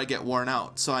 Yeah. or I get worn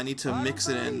out. So I need to mix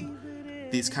it in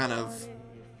these kind of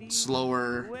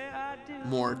slower,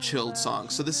 more chilled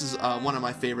songs. So this is one of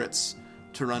my favorites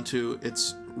to run to.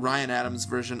 It's Ryan Adams'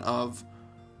 version of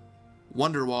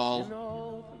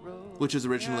Wonderwall, which is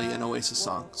originally an Oasis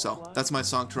song. So that's my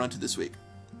song to run to this week.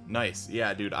 Nice.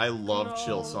 Yeah, dude. I love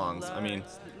chill songs. I mean,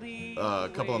 a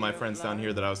couple of my friends down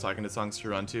here that I was talking to songs to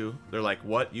run to, they're like,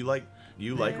 "What? You like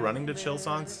running to chill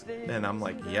songs?" And I'm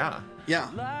like, "Yeah."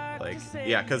 Yeah. Like,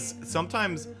 yeah, because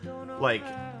sometimes, like,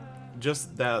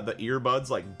 just the earbuds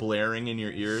like blaring in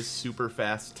your ears, super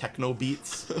fast techno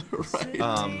beats,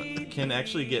 Right.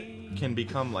 can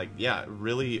become like, yeah,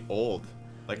 really old,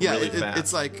 like Yeah, really fast.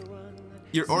 it's like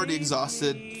you're already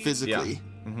exhausted physically.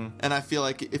 And I feel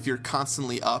like if you're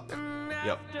constantly up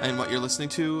Yep. and what you're listening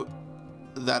to,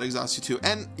 that exhausts you too.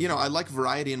 And, you know, I like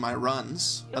variety in my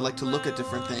runs. I like to look at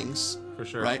different things. For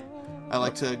sure. Right? I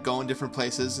like to go in different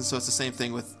places, and so it's the same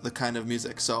thing with the kind of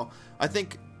music. So I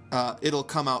think it'll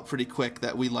come out pretty quick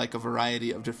that we like a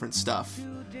variety of different stuff.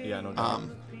 Yeah, no doubt.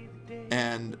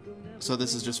 And so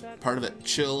this is just part of it.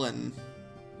 Chill, and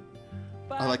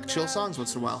I like chill songs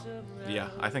once in a while. Yeah,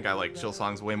 I think I like chill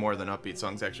songs way more than upbeat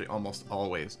songs, actually, almost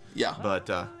always. Yeah. But,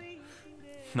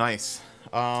 nice.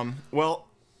 Well,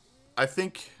 I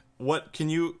think, can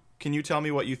you tell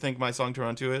me what you think my song to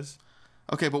run to is?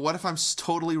 Okay, but what if I'm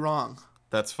totally wrong?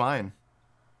 That's fine.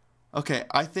 Okay,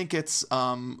 I think it's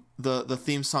the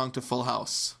theme song to Full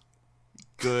House.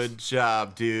 Good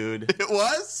job, dude. It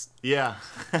was? Yeah.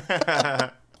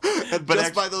 But But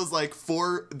just by those, like,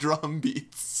 4 drum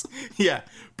beats. Yeah.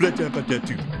 Whatever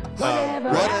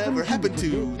happened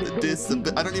to the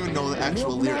disability? I don't even know the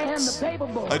actual lyrics.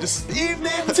 I just...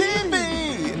 Evening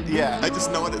TV! Yeah. I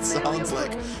just know what it sounds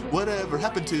like. Whatever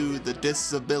happened to the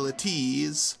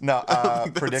disabilities? No, That's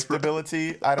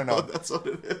predictability. I don't Oh, know. that's what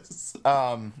it is.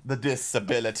 The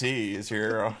disability is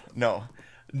here. No,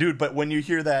 dude. But when you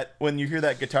hear that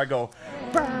guitar go,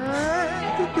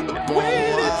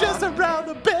 waiting just around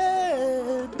the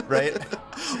bed, right?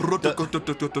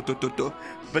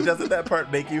 But doesn't that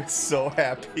part make you so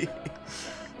happy?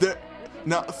 There,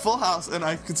 Now, Full House, and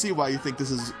I can see why you think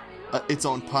this is its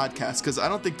own podcast, because I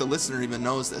don't think the listener even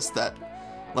knows this, that,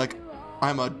 like,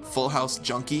 I'm a Full House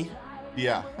junkie,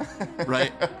 Yeah.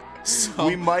 right? So,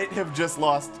 We might have just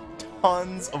lost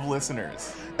tons of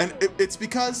listeners. and it's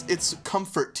because it's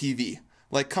comfort TV,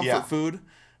 like comfort Yeah. food.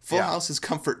 Full Yeah. House is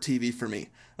comfort TV for me.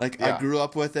 Like, Yeah. I grew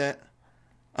up with it.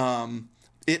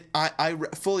 I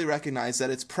fully recognize that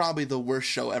it's probably the worst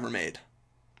show ever made.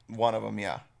 One of them,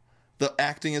 yeah. The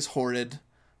acting is horrid.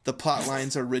 The plot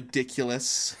lines are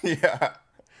ridiculous. Yeah.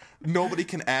 Nobody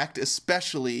can act,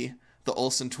 especially the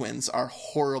Olsen twins are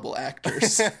horrible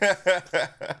actors.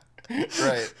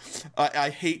 Right. I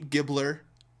hate Gibbler,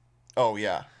 Oh,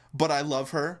 yeah. but I love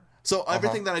her. So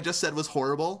everything that I just said was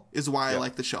horrible is why I Yep.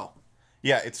 like the show.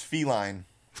 Yeah, it's feline.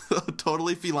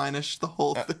 Totally feline-ish, the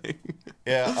whole thing.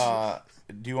 Yeah,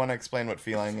 do you want to explain what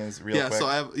feline is real Yeah, quick?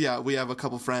 so we have a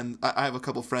couple friends. I have a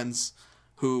couple friends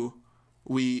who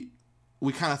we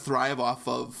kind of thrive off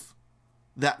of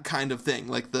that kind of thing.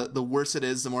 Like the worse it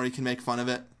is, the more you can make fun of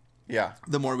it, Yeah.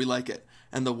 the more we like it.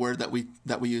 And the word that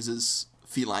we use is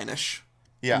feline-ish.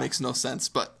 Yeah. It makes no sense,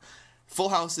 but Full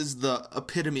House is the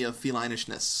epitome of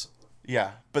feline-ishness.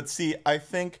 Yeah, but see, I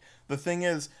think the thing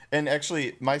is, and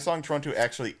actually, my song Toronto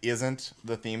actually isn't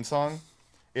the theme song.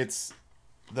 It's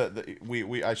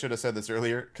I should have said this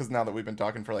earlier, because now that we've been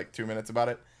talking for like 2 minutes about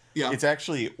it, Yeah. it's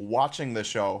actually watching the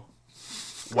show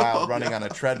while running on a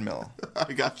treadmill.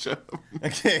 I gotcha.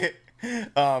 Okay,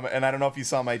 and I don't know if you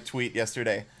saw my tweet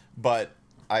yesterday, but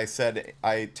I said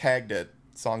I tagged it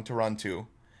song to run to,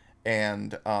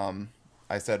 and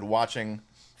I said watching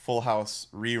Full House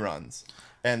reruns.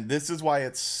 And this is why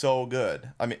it's so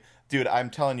good. I mean, dude, I'm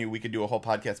telling you, we could do a whole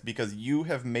podcast because you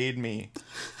have made me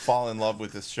fall in love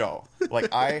with this show.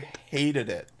 Like, I hated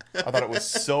it. I thought it was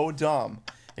so dumb.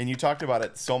 And you talked about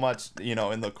it so much, you know,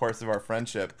 in the course of our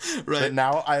friendship. Right. That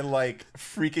now I, like,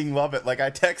 freaking love it. Like, I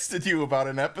texted you about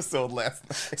an episode last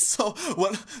night. So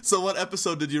what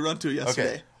episode did you run to yesterday?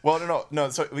 Okay. Well, no.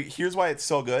 So here's why it's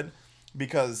so good.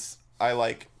 Because I,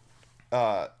 like,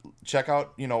 check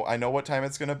out, you know, I know what time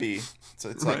it's going to be. So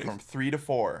it's like Right. from 3 to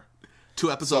 4.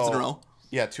 2 episodes in a So, row.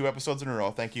 Yeah, 2 episodes in a row.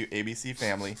 Thank you, ABC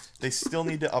Family. They still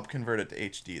need to upconvert it to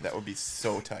HD. That would be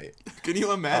so tight. Can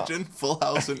you imagine Full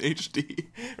House in HD?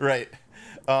 Right.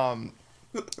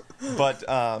 But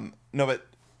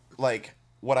like,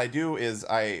 what I do is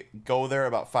I go there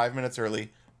about 5 minutes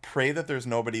early, pray that there's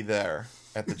nobody there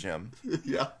at the gym,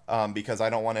 Yeah. because I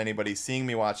don't want anybody seeing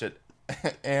me watch it,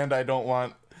 and I don't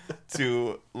want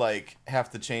to, like, have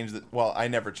to change well, I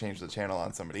never change the channel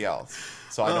on somebody else,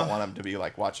 so I don't want them to be,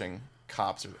 like, watching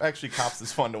Cops. Actually, Cops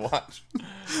is fun to watch.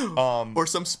 Or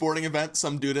some sporting event,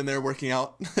 some dude in there working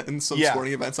out, and some Yeah.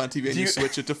 sporting events on TV, and Do you you-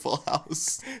 switch it to Full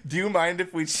House. Do you mind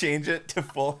if we change it to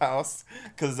Full House?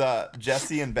 Because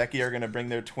Jesse and Becky are going to bring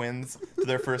their twins to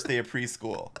their first day of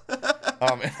preschool.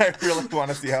 And I really want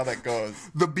to see how that goes.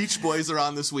 The Beach Boys are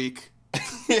on this week.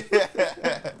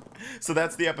 So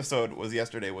that's the episode, was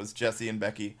yesterday, was Jesse and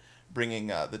Becky bringing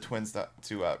the twins to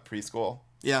preschool.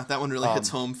 Yeah, that one really hits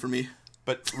home for me.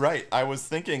 But, right, I was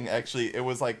thinking, actually, it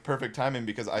was, like, perfect timing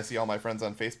because I see all my friends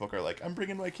on Facebook are like, I'm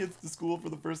bringing my kids to school for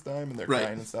the first time, and they're Right.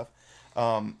 crying and stuff.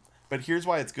 But here's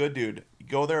why it's good, dude.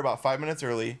 Go there about 5 minutes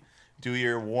early, do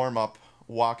your warm-up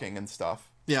walking and stuff.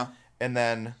 Yeah. And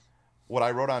then what I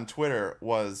wrote on Twitter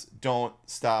was, don't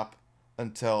stop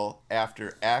until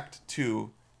after Act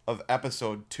 2 of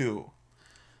Episode 2.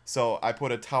 So I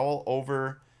put a towel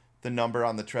over the number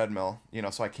on the treadmill, you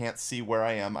know, so I can't see where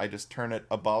I am. I just turn it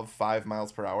above 5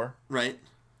 miles per hour. Right.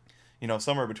 You know,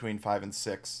 somewhere between 5 and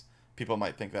 6. People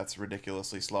might think that's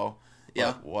ridiculously slow. But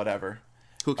Yeah. whatever.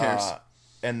 Who cares?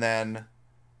 And then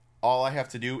all I have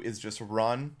to do is just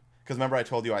run. Because remember I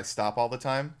told you I stop all the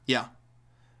time? Yeah.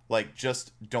 Like,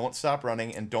 just don't stop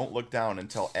running and don't look down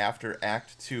until after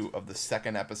Act 2 of the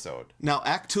second episode. Now,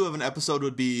 Act 2 of an episode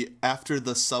would be after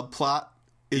the subplot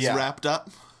is Yeah. wrapped up.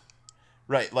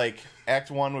 Right, like, Act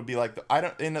 1 would be like,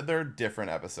 they're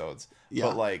different episodes. Yeah.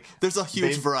 But, like... There's a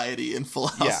huge they- variety in Full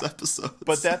House Yeah. episodes.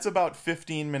 But that's about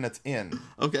 15 minutes in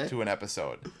Okay. to an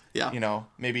episode. Yeah. You know,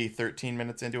 maybe 13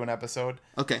 minutes into an episode.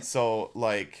 Okay. So,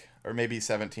 like, or maybe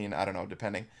 17, I don't know,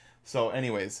 depending. So,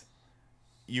 anyways,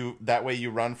 that way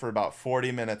you run for about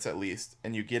 40 minutes at least,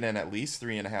 and you get in at least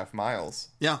 3.5 miles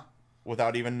Yeah.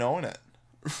 without even knowing it.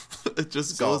 It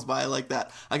just goes by like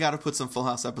that. I got to put some Full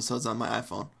House episodes on my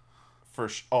iPhone.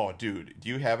 Oh, dude, do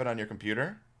you have it on your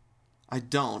computer? I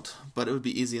don't, but it would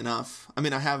be easy enough. I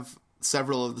mean, I have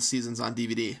several of the seasons on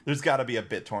DVD. There's got to be a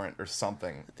BitTorrent or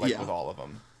something, like, Yeah. with all of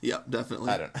them. Yeah,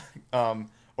 definitely. I don't know.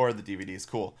 Or the DVDs.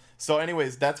 Cool. So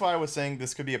anyways, that's why I was saying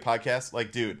this could be a podcast.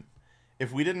 Like, dude,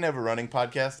 if we didn't have a running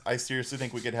podcast, I seriously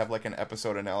think we could have like an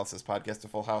episode analysis podcast of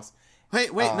Full House.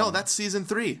 Wait, no, that's season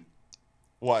 3.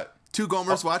 What? Two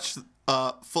Gomers watched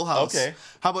Full House. Okay.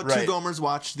 How about Right. two Gomers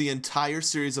watched the entire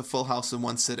series of Full House in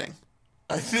one sitting?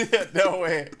 No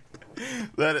way.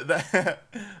 That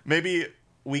maybe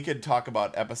we could talk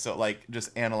about just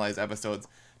analyze episodes.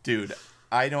 Dude,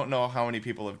 I don't know how many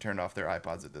people have turned off their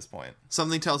iPods at this point.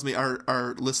 Something tells me our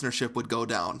listenership would go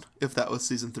down if that was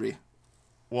season 3.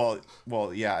 Well,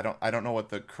 yeah, I don't know what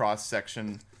the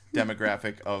cross-section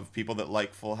demographic of people that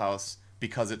like Full House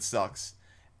because it sucks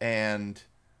and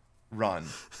run,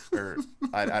 or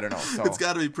I don't know. So It's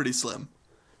got to be pretty slim.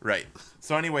 right.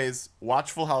 So anyways,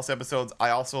 watch Full House episodes. I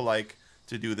also like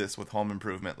to do this with Home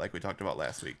Improvement, like we talked about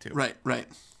last week too. Right.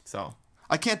 So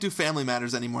I can't do Family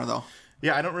Matters anymore, though.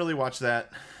 yeah, I don't really watch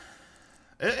that.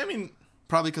 I mean,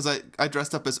 Probably because I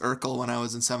dressed up as Urkel when I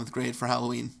was in 7th grade for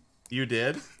Halloween. you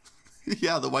did?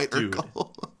 Yeah, the white Dude.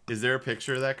 Urkel. Is there a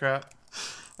picture of that crap?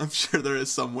 I'm sure there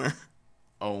is somewhere.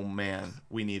 Oh man,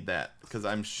 we need that because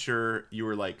I'm sure you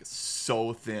were like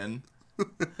so thin.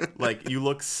 Like you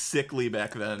look sickly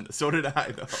back then. So did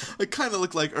I though. I kind of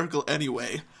look like Urkel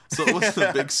anyway, so it wasn't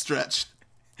a big stretch.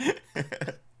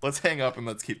 Let's hang up and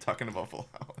let's keep talking about Full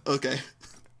House. Okay.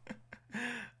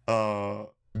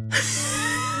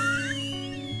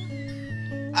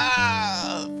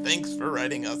 Thanks for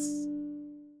writing us.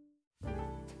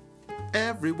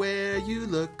 Everywhere you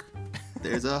look,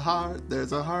 there's a heart,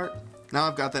 there's a heart. Now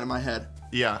I've got that in my head.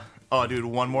 Yeah. Oh, dude,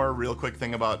 one more real quick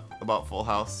thing about Full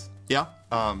House. Yeah?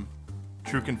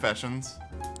 True Confessions.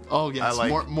 Oh, yes. I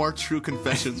like- more true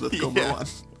confessions with Gomer Yeah.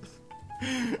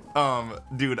 1.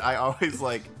 Dude, I always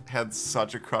had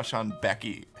such a crush on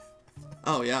Becky.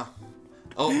 Oh, yeah.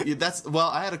 Oh, yeah,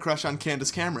 I had a crush on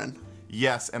Candace Cameron.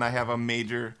 Yes, and I have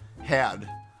had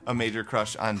a major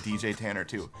crush on DJ Tanner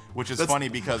too, which is funny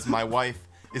because my wife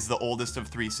is the oldest of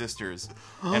 3 sisters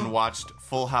and watched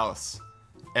Full House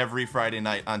every Friday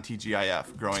night on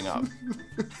TGIF growing up.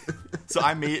 So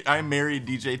I married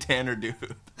DJ Tanner,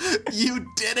 dude. You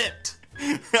did it!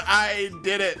 I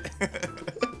did it.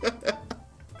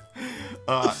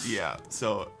 Yeah.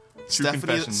 So True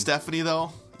Confessions. Stephanie,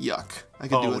 though, yuck. I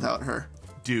could do Oh, without her.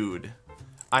 Dude,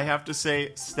 I have to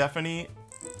say, Stephanie,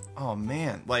 oh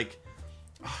man,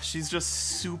 she's just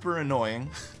super annoying.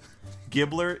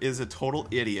 Gibbler is a total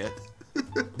idiot.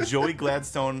 Joey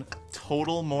Gladstone,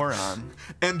 total moron.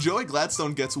 And Joey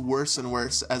Gladstone gets worse and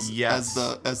worse as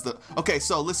the. Okay,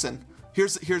 so listen.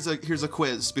 Here's a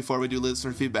quiz before we do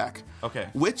listener feedback. Okay.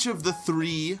 Which of the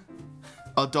 3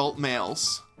 adult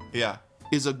males Yeah.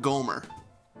 is a Gomer?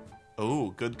 Oh,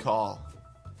 good call.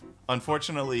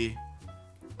 Unfortunately,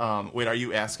 wait, are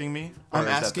you asking me? Or I'm is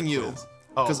that the asking you. quiz?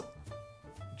 Oh, 'Cause-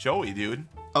 Joey, dude.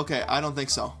 Okay, I don't think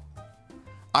so.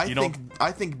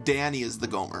 I think Danny is the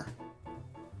Gomer.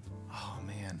 Oh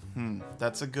man,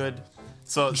 that's a good.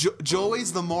 So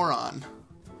Joey's the moron.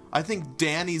 I think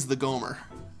Danny's the Gomer.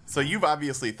 So you've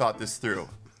obviously thought this through.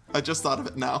 I just thought of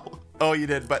it now. Oh, you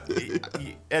did, but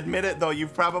admit it though.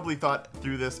 You've probably thought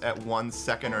through this at one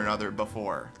second or another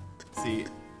before. See.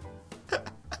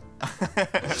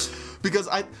 Because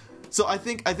I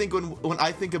think when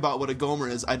I think about what a Gomer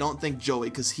is, I don't think Joey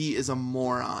because he is a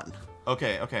moron.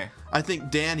 Okay. I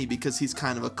think Danny because he's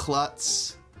kind of a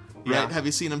klutz. Right? Yeah. Have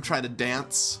you seen him try to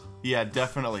dance? Yeah,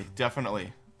 definitely.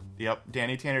 Yep,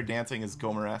 Danny Tanner dancing is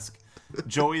Gomer-esque.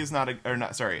 Joey is not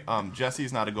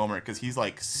Jesse's not a Gomer because he's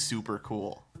super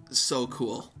cool. So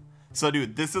cool. So,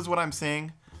 dude, this is what I'm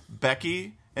saying.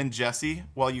 Becky and Jesse,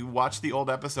 while you watch the old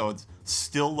episodes,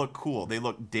 still look cool. They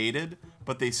look dated,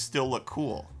 but they still look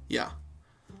cool. Yeah.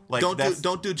 Like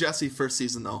Don't do Jesse first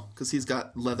season though, because he's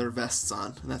got leather vests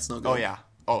on, and that's no good. Oh yeah.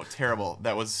 Oh, terrible.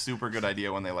 That was a super good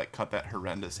idea when they cut that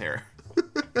horrendous hair.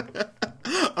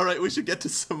 All right, we should get to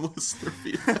some listener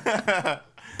feedback.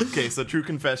 Okay, so True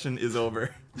Confession is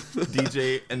over.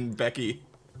 DJ and Becky.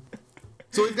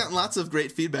 So we've gotten lots of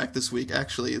great feedback this week,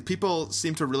 actually. People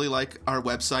seem to really like our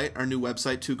website, our new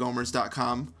website,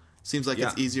 twogomers.com. Seems like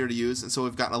it's easier to use, and so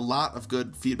we've gotten a lot of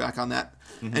good feedback on that.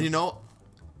 Mm-hmm. And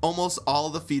almost all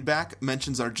the feedback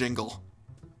mentions our jingle.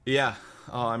 Yeah.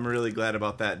 Oh, I'm really glad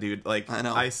about that, dude. I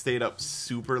know. I stayed up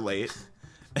super late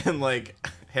and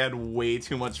had way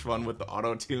too much fun with the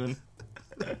auto-tune.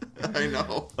 I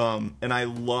know. And I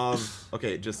love,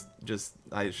 just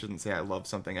I shouldn't say I love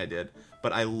something I did,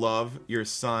 but I love your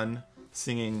son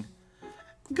singing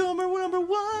Gomer number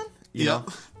 1. You know?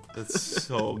 That's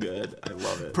so good. I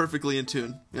love it. Perfectly in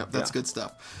tune. Yep, that's good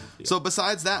stuff. Yeah. So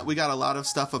besides that, we got a lot of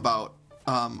stuff about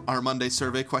our Monday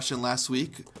survey question last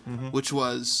week, which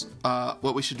was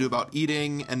what we should do about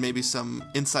eating and maybe some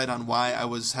insight on why I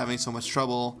was having so much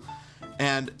trouble.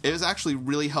 And it was actually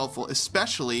really helpful,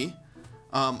 especially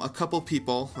a couple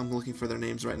people. I'm looking for their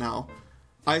names right now.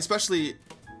 I especially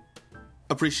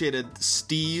appreciated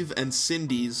Steve and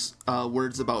Cindy's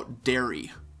words about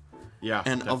dairy. Yeah,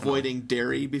 and definitely. avoiding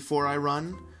dairy before I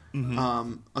run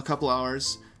a couple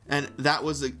hours. And that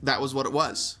was what it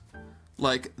was.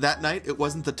 Like, that night, it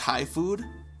wasn't the Thai food.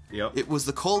 Yep. It was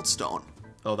the Cold Stone.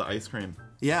 Oh, the ice cream.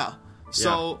 Yeah.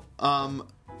 So,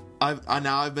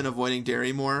 I've been avoiding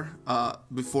dairy more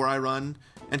before I run,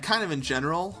 and kind of in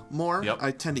general more. Yep.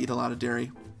 I tend to eat a lot of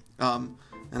dairy, and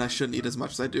I shouldn't eat as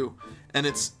much as I do. And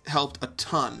it's helped a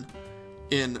ton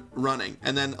in running.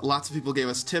 And then lots of people gave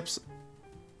us tips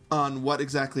on what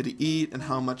exactly to eat and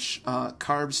how much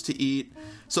carbs to eat.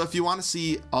 So if you want to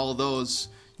see all of those,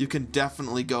 you can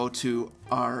definitely go to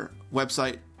our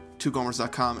website,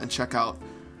 twogomers.com, and check out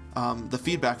the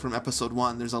feedback from episode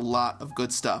 1. There's a lot of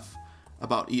good stuff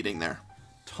about eating there.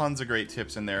 Tons of great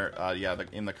tips in there.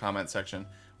 In the comment section.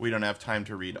 We don't have time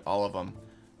to read all of them.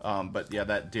 But yeah,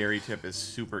 that dairy tip is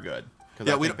super good.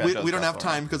 Yeah, we don't have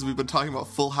time because we've been talking about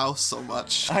Full House so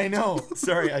much. I know.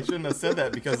 Sorry, I shouldn't have said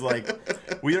that because,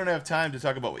 we don't have time to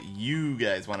talk about what you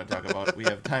guys want to talk about. We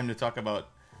have time to talk about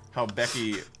how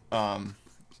Becky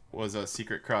was a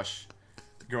secret crush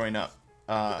growing up.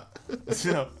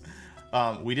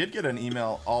 We did get an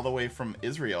email all the way from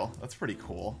Israel. That's pretty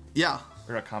cool. Yeah.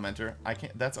 Or a commenter.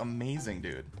 That's amazing,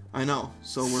 dude. I know.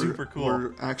 So we're super cool.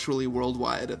 We're actually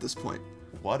worldwide at this point.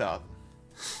 What up?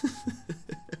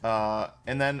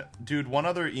 And then, dude, one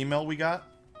other email we have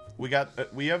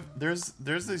there's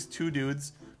these two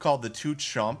dudes called the Two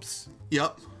Chumps.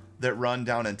 Yep. That run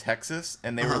down in Texas,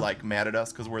 and they were like mad at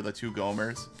us because we're the Two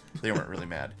Gomers. They weren't really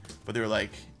mad, but they were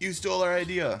like, "You stole our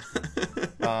idea."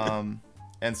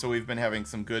 And so we've been having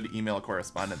some good email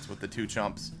correspondence with the Two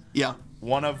Chumps. Yeah.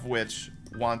 One of which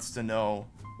wants to know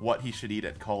what he should eat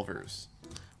at Culver's.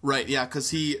 Right. Yeah.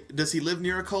 Because does he live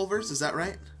near a Culver's? Is that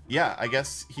right? Yeah, I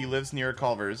guess he lives near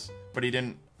Culver's, but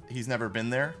he's never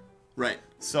been there. Right.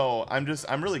 So I'm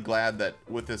really glad that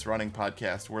with this running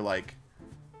podcast, we're like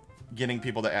getting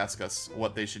people to ask us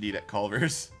what they should eat at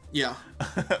Culver's. Yeah.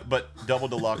 But Double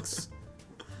Deluxe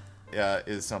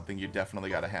is something you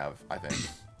definitely got to have, I think.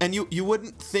 And you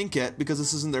wouldn't think it because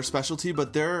this isn't their specialty,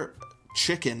 but their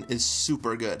chicken is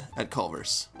super good at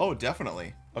Culver's. Oh,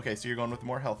 definitely. Okay, so you're going with the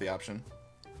more healthy option.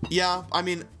 Yeah, I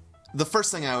mean, the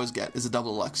first thing I always get is a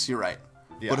Double Deluxe. You're right.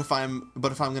 Yeah. But if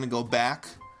I'm gonna go back,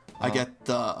 I get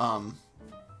the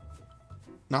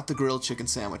not the grilled chicken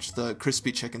sandwich, the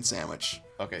crispy chicken sandwich.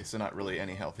 Okay, so not really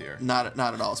any healthier. Not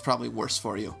at all. It's probably worse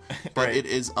for you, but Right. It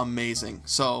is amazing.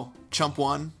 So Chump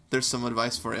 1, there's some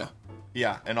advice for you.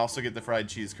 Yeah, and also get the fried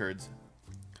cheese curds.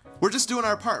 We're just doing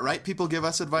our part, right? People give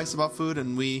us advice about food,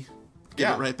 and we give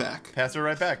it right back. Pass it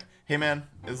right back. Hey, man,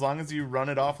 as long as you run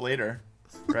it off later,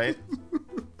 right?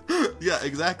 Yeah,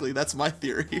 exactly. That's my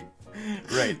theory.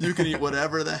 Right. You can eat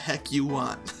whatever the heck you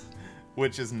want.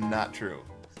 Which is not true.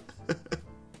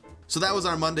 So that was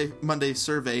our Monday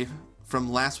survey from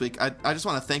last week. I just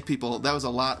want to thank people. That was a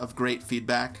lot of great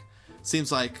feedback.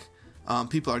 Seems like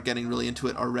people are getting really into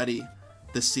it already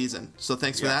this season. So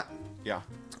thanks for that. Yeah.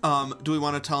 Do we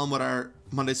want to tell them what our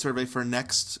Monday survey for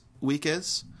next week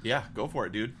is? Yeah, go for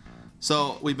it, dude.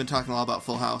 So we've been talking a lot about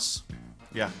Full House,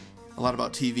 Yeah. a lot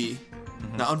about TV.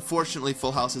 Mm-hmm. Now, unfortunately,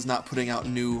 Full House is not putting out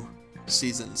new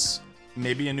seasons.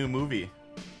 Maybe a new movie.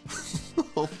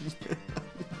 Oh, man.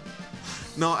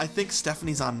 No, I think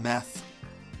Stephanie's on meth.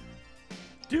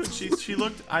 Dude, she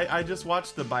looked... I just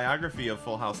watched the biography of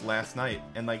Full House last night,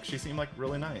 and, she seemed,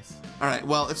 really nice. All right,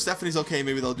 well, if Stephanie's okay,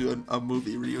 maybe they'll do a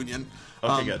movie reunion.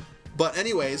 Okay, good. But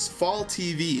anyways, fall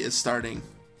TV is starting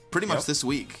pretty much Yep. this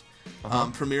week.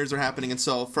 Uh-huh. Premieres are happening, and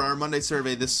so for our Monday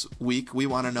survey this week, we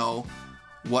want to know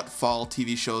what fall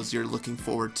TV shows you're looking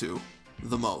forward to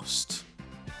the most.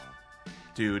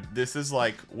 Dude, this is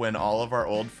like when all of our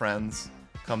old friends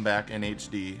come back in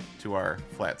HD to our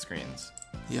flat screens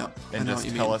Yep. and just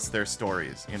tell us their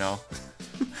stories, you know?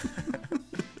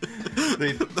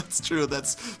 That's true.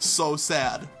 That's so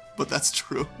sad, but that's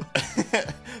true.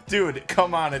 Dude,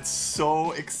 come on, it's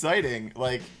so exciting.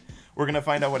 We're gonna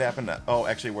find out what happened. Oh,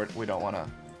 actually, we don't want to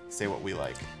say what we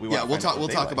like. We'll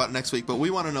talk about it next week. But we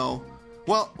want to know.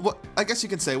 Well, I guess you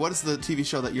can say, what is the TV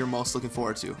show that you're most looking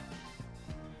forward to?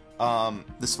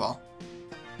 This fall.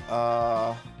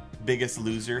 Biggest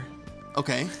Loser.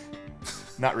 Okay.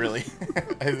 Not really.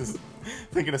 I was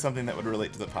thinking of something that would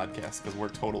relate to the podcast because we're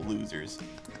total losers.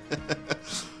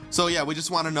 So yeah, we just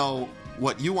want to know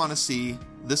what you want to see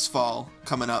this fall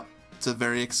coming up. It's a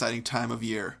very exciting time of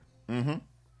year. Mm-hmm.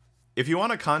 If you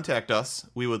want to contact us,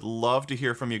 we would love to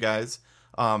hear from you guys.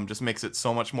 Just makes it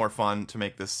so much more fun to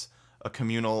make this a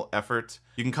communal effort.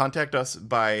 You can contact us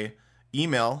by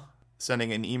email,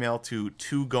 sending an email to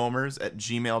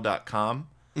twogomers@gmail.com.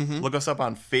 Look us up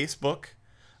on Facebook.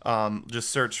 Just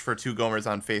search for Two Gomers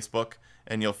on Facebook,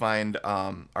 and you'll find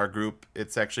our group.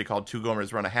 It's actually called Two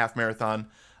Gomers Run a Half Marathon,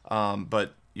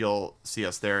 but you'll see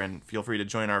us there, and feel free to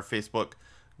join our Facebook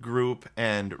group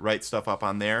and write stuff up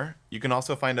on there. You can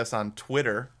also find us on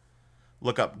Twitter.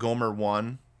 Look up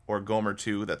Gomer1 or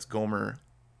Gomer2. That's Gomer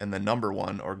and the number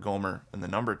 1 or Gomer and the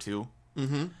number 2.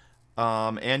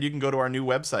 And you can go to our new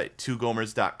website,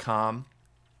 twogomers.com,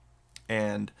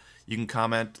 and you can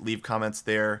comment, leave comments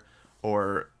there,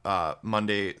 or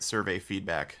Monday survey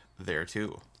feedback there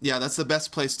too. Yeah, that's the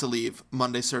best place to leave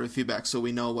Monday survey feedback, so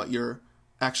we know what you're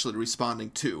actually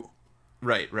responding to.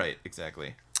 Right,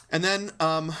 exactly. And then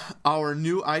our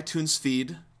new iTunes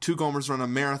feed, Two Gomers Run a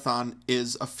Marathon,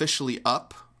 is officially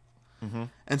up.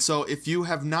 And so if you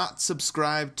have not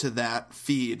subscribed to that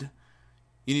feed,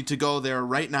 you need to go there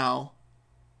right now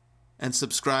and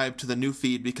subscribe to the new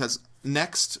feed, because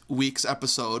next week's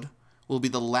episode will be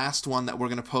the last one that we're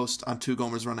going to post on Two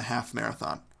Gomers Run a Half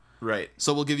Marathon. Right.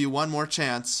 So we'll give you one more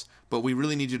chance, but we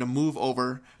really need you to move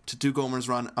over to Two Gomers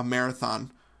Run a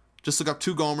Marathon. Just look up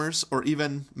Two Gomers or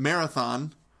even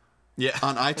Marathon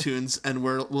on iTunes, and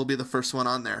we'll be the first one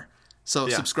on there. So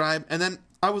subscribe. And then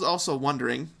I was also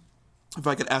wondering if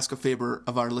I could ask a favor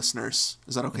of our listeners.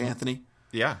 Is that okay, Anthony?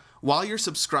 Yeah. While you're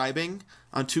subscribing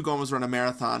on Two Gomers Run a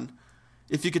Marathon,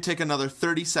 if you could take another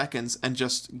 30 seconds and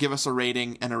just give us a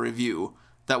rating and a review,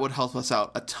 that would help us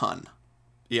out a ton.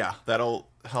 Yeah, that'll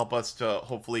help us to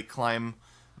hopefully climb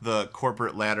the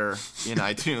corporate ladder in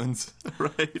iTunes.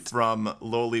 Right. From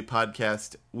lowly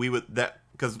podcast.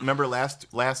 Because remember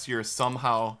last year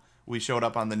somehow we showed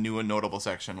up on the new and notable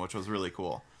section, which was really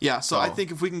cool. Yeah, so I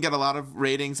think if we can get a lot of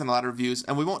ratings and a lot of reviews,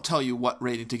 and we won't tell you what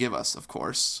rating to give us, of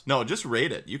course. No, just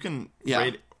rate it. You can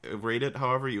rate it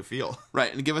however you feel.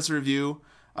 Right, and give us a review.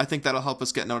 I think that'll help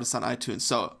us get noticed on iTunes.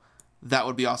 So that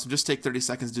would be awesome. Just take 30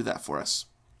 seconds to do that for us.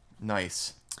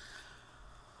 Nice.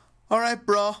 All right,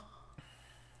 bro.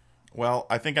 Well,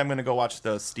 I think I'm going to go watch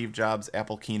the Steve Jobs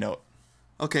Apple keynote.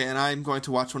 Okay, and I'm going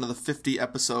to watch one of the 50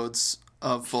 episodes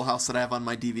of Full House that I have on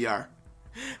my DVR.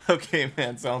 Okay,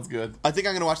 man, sounds good. I think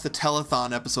I'm going to watch the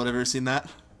telethon episode. Have you ever seen that?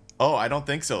 Oh, I don't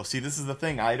think so. See, this is the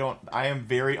thing. I am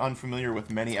very unfamiliar with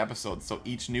many episodes, so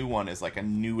each new one is like a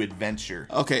new adventure.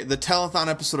 Okay, the telethon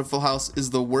episode of Full House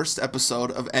is the worst episode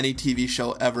of any TV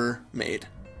show ever made.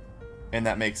 And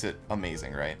that makes it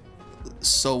amazing, right?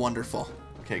 So wonderful.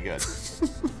 Okay, good.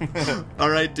 All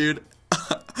right, dude.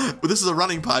 Well, this is a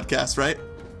running podcast, right?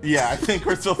 Yeah, I think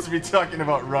we're supposed to be talking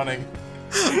about running.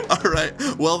 All right.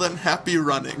 Well, then, happy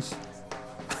running.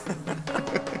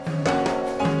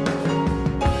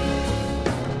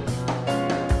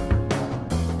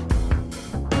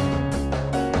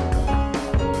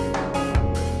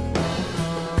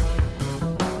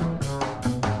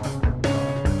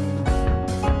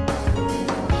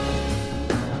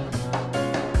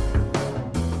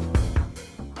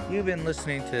 You've been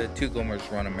listening to Two Gomers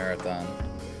Run a Marathon.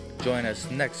 Join us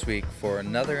next week for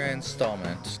another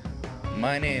installment.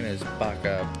 My name is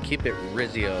Baka. Keep it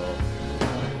Rizzio.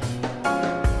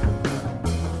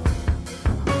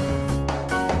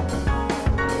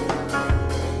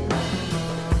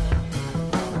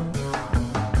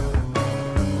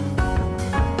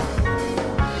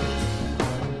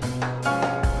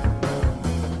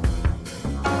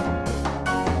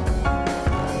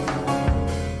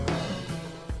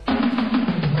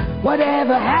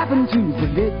 Whatever happened to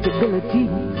predictability?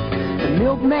 The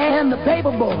milkman, the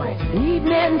paperboy,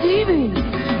 evening TV.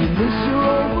 You miss your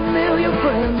old familiar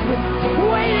friends, but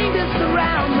waiting to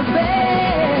surround the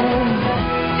bend.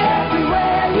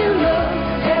 Everywhere you look,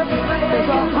 there's a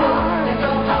heart,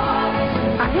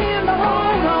 a hand to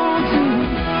hold on to.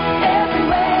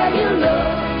 Everywhere you look,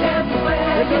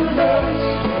 there's a touch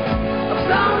of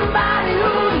somebody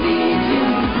who needs you.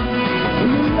 When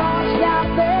you're lost out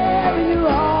there and you're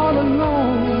all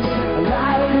alone, a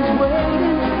light is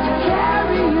waiting to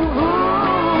carry you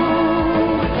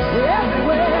home.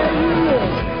 Everywhere you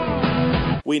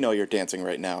look. We know you're dancing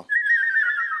right now.